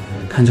了，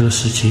看这个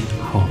石旗，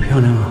好漂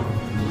亮啊！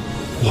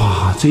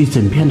哇，这一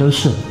整片都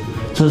是，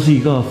这是一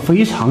个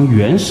非常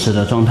原始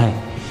的状态。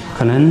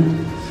可能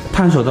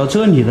探索到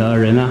这里的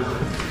人呢，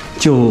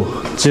就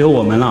只有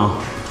我们了。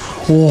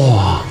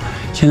哇，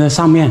现在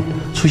上面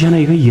出现了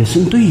一个野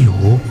生队友，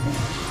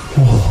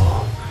哇！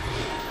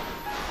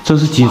这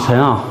是几层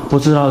啊？不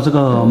知道这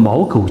个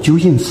毛狗究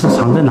竟是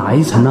藏在哪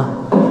一层呢？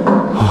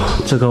啊，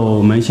这个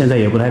我们现在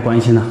也不太关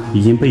心了，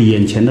已经被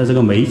眼前的这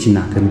个美景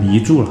给迷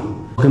住了。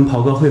跟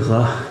袍哥会合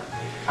了，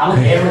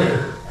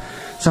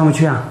上不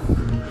去啊！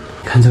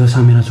看这个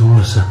上面的钟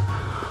乳石，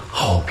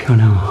好漂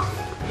亮啊！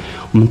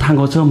我们探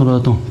过这么多的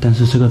洞，但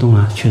是这个洞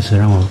呢，确实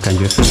让我感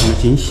觉非常的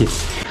惊喜。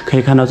可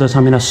以看到这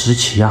上面的石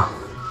旗啊，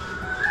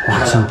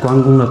哇，像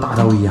关公的大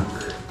刀一样。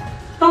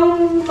当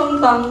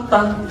当当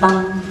当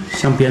当，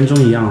像编钟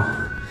一样啊！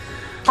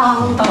当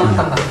当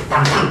当当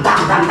当当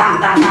当当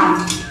当当当，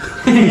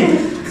嘿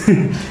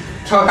嘿，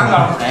跳钢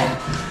管来！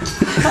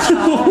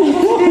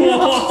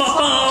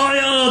哇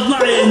呀，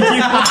大眼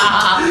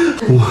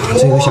睛！哇，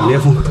这个小裂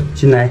缝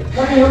进来，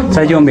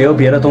再就没有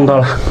别的洞道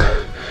了，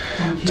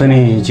这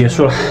里结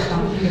束了。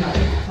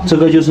这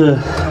个就是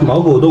毛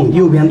狗洞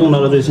右边洞道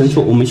的最深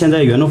处。我们现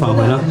在原路返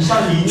回了，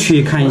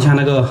去看一下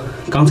那个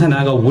刚才的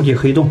那个无底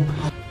黑洞。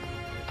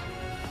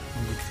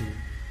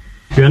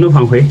原路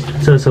返回，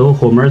这时候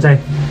火门在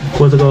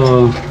过这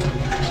个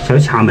小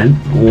卡门，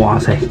哇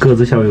塞，个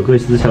子小有个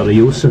子小的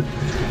优势，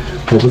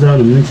我不知道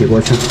能不能挤过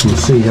去，我们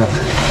试一下。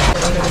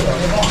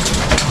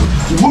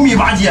5米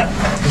8几，5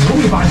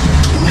米8几。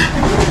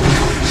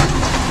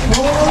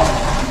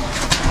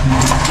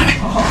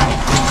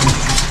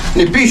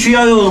你必须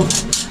要用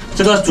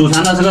这个祖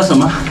传的这个什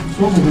么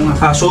缩骨功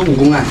啊，缩骨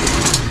功啊！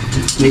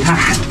你看，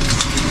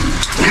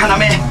看到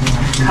没？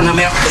看到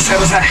没有？帅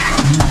不帅？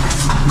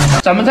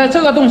咱们在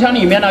这个洞墙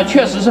里面呢，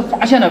确实是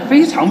发现了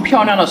非常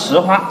漂亮的石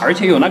花，而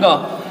且有那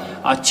个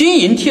金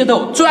银剔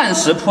透、钻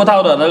石铺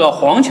道的那个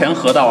黄泉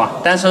河道啊，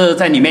但是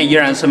在里面依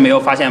然是没有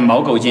发现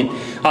毛狗精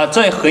啊，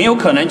这很有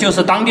可能就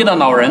是当地的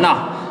老人呐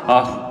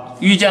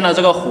遇见了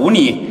这个狐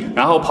狸，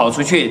然后跑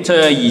出去。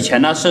这以前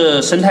呢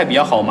是生态比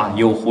较好嘛，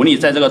有狐狸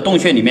在这个洞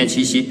穴里面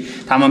栖息，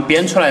他们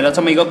编出来的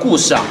这么一个故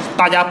事啊，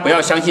大家不要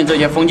相信这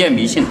些封建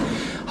迷信。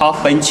好，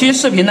本期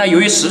视频呢，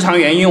由于时长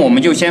原因，我们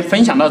就先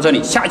分享到这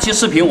里。下期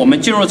视频我们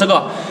进入这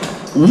个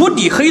无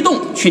底黑洞，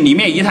去里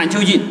面一探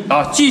究竟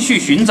啊，继续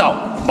寻找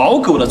毛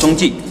狗的踪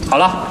迹。好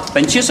了，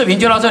本期视频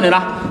就到这里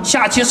了，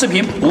下期视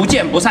频不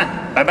见不散，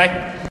拜拜。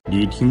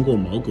你听过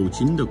毛狗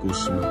精的故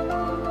事吗？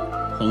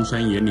荒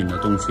山野岭的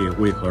洞穴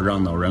为何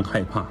让老人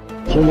害怕？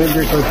现在这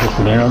个测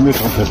试点上没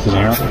动测试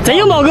点上，真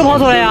有毛狗跑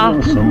出来呀！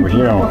是不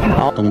是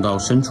啊？洞道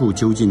深处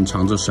究竟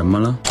藏着什么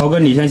呢？涛哥，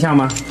你先下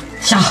吗？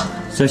下，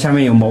这下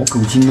面有毛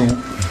狗精哦，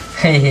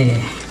嘿嘿，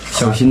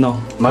小心哦，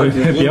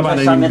别把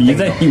它迷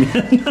在里面。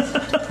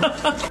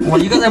我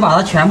一个人把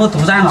它全部独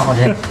占了，好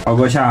像。涛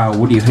哥下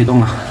无底黑洞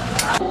了。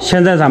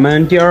现在咱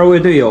们第2位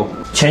队友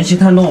前期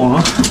探洞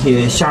王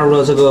也下入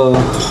了这个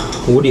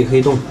无底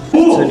黑洞，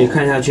这里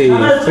看下去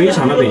非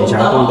常的扁狭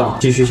洞道，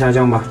继续下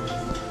降吧。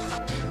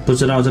不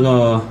知道这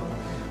个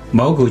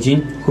毛狗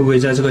精会不会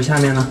在这个下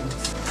面呢？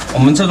我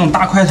们这种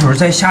大块头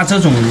在下这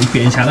种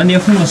扁狭的裂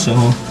缝的时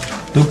候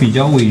都比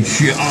较委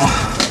屈啊，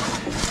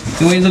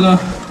因为这个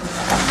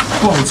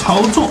不好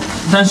操作。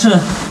但是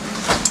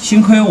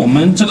幸亏我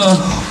们这个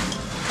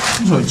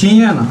新手经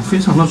验呢非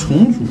常的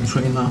充足，所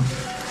以呢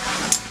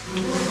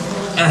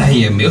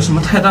也没有什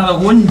么太大的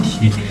问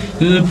题，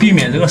就是避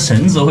免这个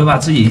绳子会把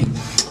自己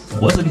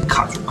脖子给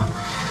卡住啊，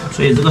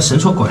所以这个绳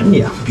索管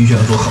理啊必须要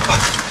做好。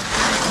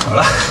好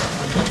了，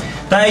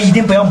大家一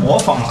定不要模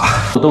仿了。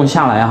洞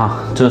下来哈，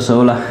这时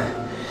候呢，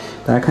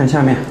大家看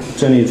下面，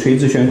这里垂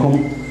直悬空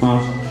啊，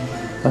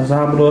它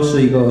差不多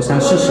是一个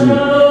30-40米。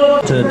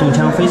这洞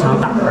腔非常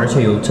大，而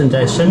且有正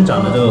在生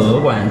长的这个鹅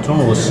管钟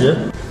乳石。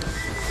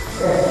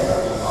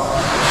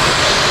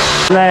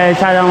现在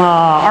下降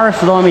了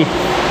20多米。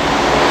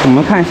我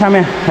们看下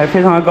面还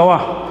非常的高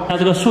啊，它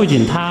这个竖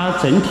井它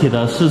整体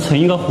的是呈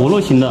一个葫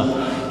芦形的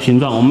形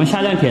状，我们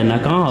下降点呢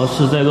刚好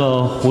是这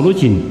个葫芦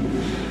井，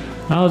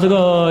然后这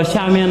个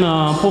下面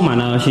呢布满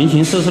了形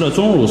形色色的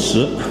钟乳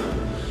石，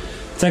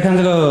再看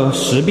这个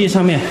石壁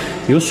上面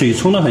有水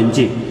冲的痕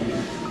迹，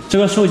这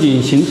个竖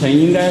井形成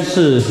应该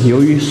是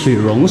由于水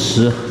溶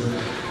石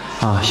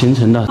形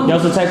成的，要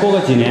是再过个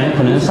几年，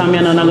可能上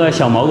面的那个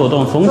小毛狗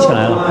洞封起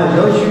来了，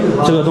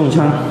这个洞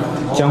腔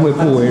将会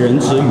不为人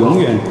知，永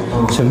远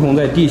尘封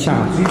在地下。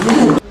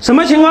什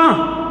么情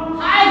况？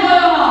太漂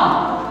亮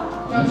了！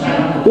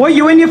我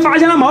以为你发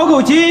现了毛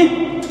狗精。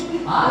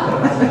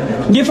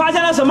你发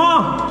现了什么？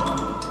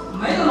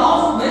没有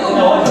老鼠，没有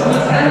老鼠。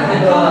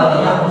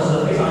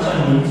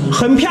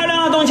很漂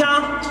亮的洞腔。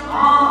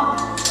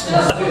这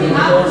个视频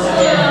它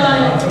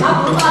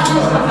不大，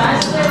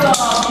还是这个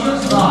啤酒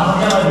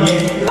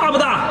池。大不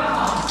大？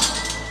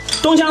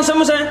洞腔深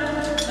不深？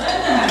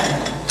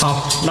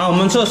好，那我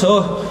们这时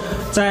候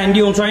再利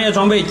用专业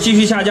装备继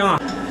续下降啊！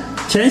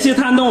前期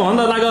探洞王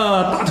的那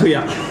个大腿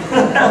啊，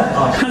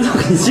看着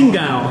很性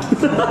感哦。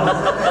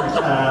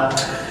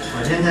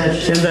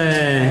现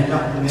在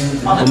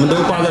我们都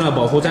挂在了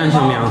保护站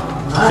上面啊，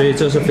所以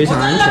这是非常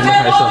安全的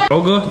拍摄。豪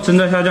哥正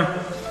在下降，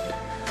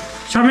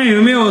下面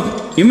有没有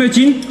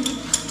金？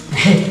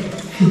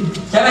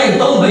下面有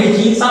洞没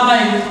金，上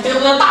面这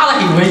个大的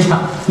很，我跟你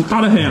讲，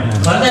大的很啊！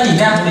可能在里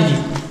面没金。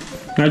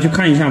来去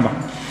看一下吧。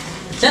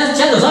先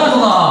走上面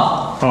洞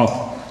啊。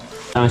好，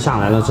这样下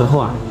来了之后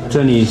啊，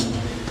这里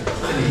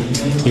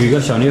有一个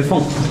小裂缝，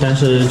但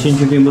是进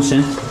去并不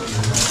深，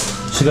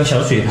是个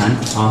小水潭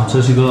啊，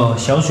这是个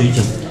小水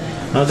井。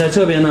然后在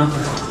这边呢，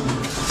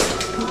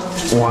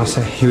哇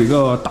塞，有一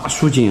个大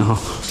竖井哈，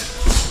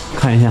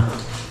看一下，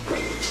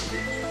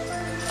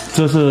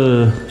这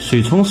是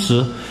水冲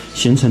石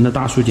形成的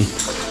大竖井。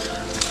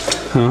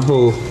然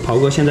后袍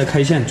哥现在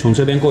开线从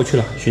这边过去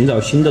了，寻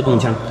找新的洞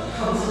腔。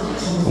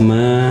我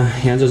们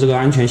沿着这个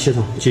安全系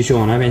统继续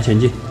往那边前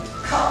进，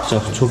走，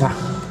出发。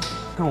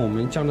看我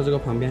们降的这个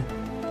旁边，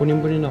不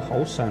灵不灵的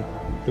好闪，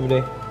对不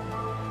对？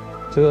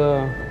这个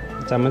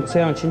咱们这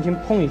样轻轻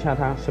碰一下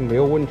它是没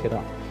有问题的，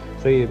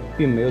所以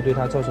并没有对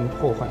它造成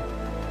破坏。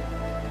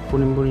不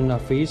灵不灵的，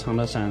非常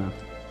的闪啊！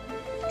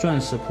钻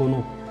石铺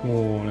路，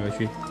我勒个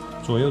去，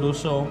左右都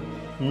是哦。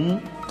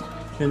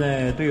现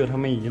在队友他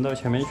们已经到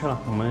前面去了，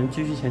我们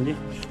继续前进。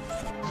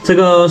这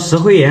个石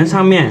灰岩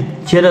上面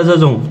接的这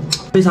种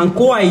非常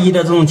怪异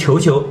的这种球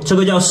球，这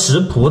个叫石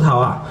葡萄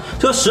啊。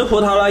这个石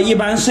葡萄呢，一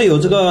般是有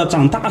这个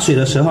涨大水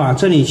的时候啊，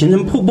这里形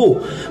成瀑布，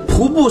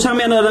瀑布上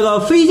面的这个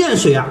飞溅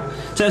水啊，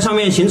在上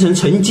面形成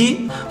沉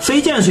积，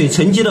飞溅水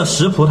沉积的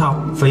石葡萄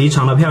非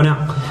常的漂亮，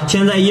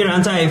现在依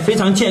然在非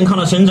常健康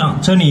的生长。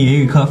这里也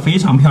有一棵非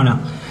常漂亮，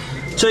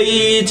这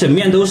一整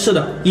面都是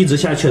的，一直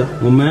下去的。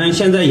我们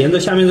现在沿着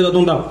下面这个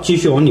洞道继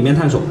续往里面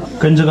探索，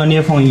跟这个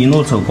裂缝一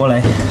路走过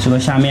来，这个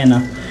下面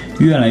呢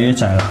越来越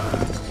窄了，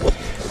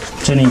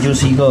这里就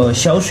是一个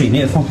小水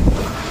裂缝，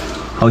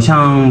好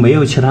像没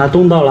有其他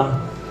洞道了。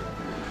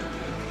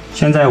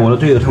现在我的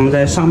队友他们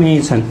在上面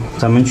一层，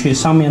咱们去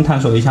上面探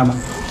索一下吧。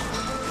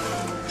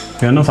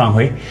原路返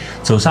回，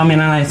走上面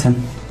的那一层。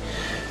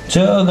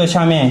这个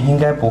下面应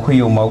该不会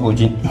有毛狗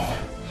精。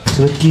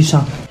这个地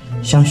上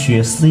像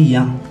血丝一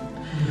样，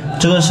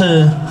这个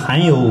是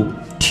含有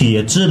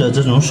铁质的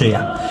这种水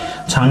啊，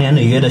常年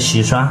累月的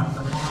洗刷，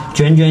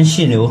涓涓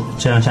细流，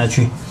这样下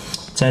去，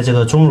在这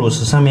个钟乳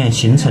石上面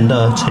形成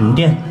的沉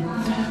淀，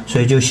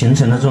所以就形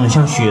成了这种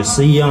像血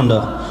丝一样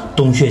的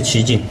洞穴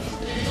奇景。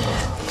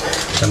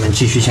咱们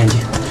继续前进，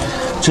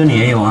这里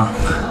也有啊，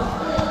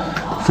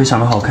非常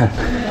的好看。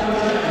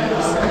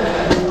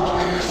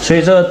所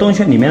以这个洞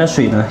穴里面的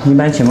水呢，一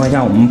般情况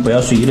下我们不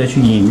要随意的去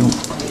饮用，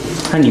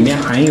它里面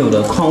含有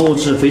的矿物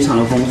质非常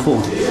的丰富，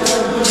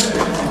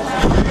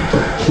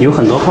有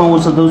很多矿物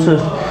质都是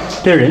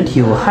对人体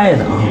有害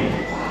的啊。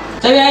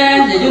这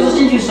边也就是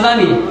进去10来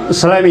米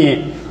，10来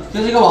米，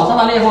就是一个往上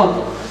的裂缝，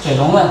水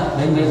溶了，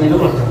没路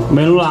了，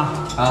没路了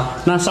啊，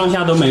那上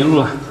下都没路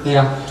了。对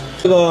呀。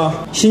这个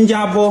新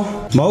加坡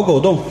毛狗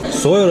洞，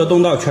所有的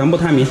洞道全部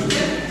探明，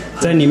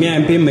在里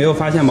面并没有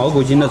发现毛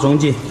狗精的踪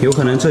迹，有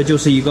可能这就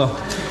是一个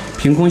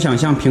凭空想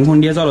象、凭空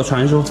捏造的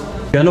传说。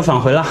原路返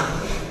回了，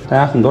大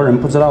家很多人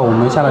不知道我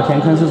们下的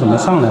天坑是怎么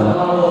上来的，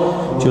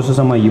就是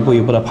这么一步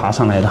一步的爬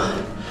上来的，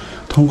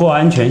通过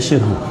安全系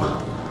统，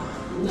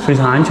非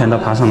常安全的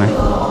爬上来。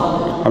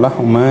好了，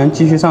我们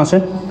继续上升。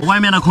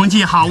外面的空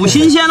气好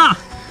新鲜啊！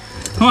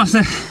哇塞！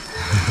来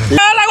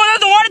过来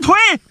动我的腿，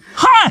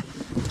嗨！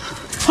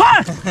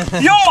嗨，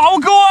有毛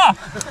狗啊！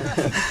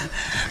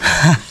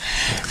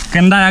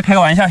跟大家开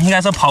个玩笑，应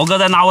该是袍哥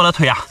在拉我的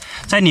腿啊。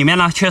在里面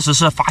呢，确实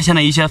是发现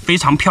了一些非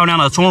常漂亮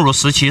的钟乳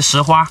石奇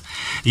石花，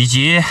以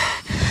及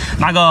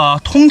那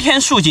个通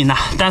天树精啊。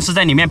但是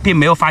在里面并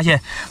没有发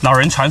现老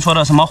人传说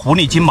的什么狐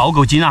狸精、毛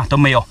狗精啊，都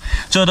没有。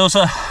这都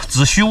是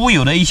子虚乌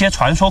有的一些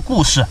传说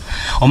故事，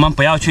我们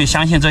不要去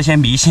相信这些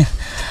迷信。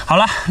好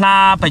了，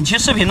那本期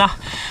视频呢，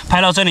拍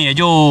到这里也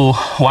就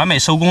完美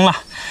收工了。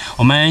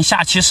我们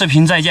下期视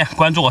频再见，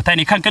关注我，带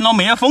你看更多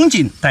美艳风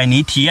景，带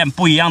你体验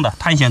不一样的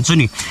探险之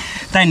旅，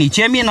带你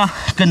揭秘呢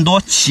更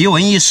多奇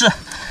闻异事。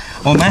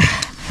我们，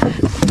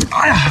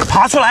哎呀，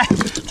爬出来，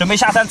准备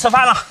下山吃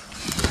饭了。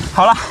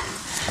好了，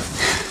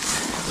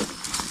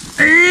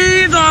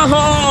一个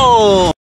吼。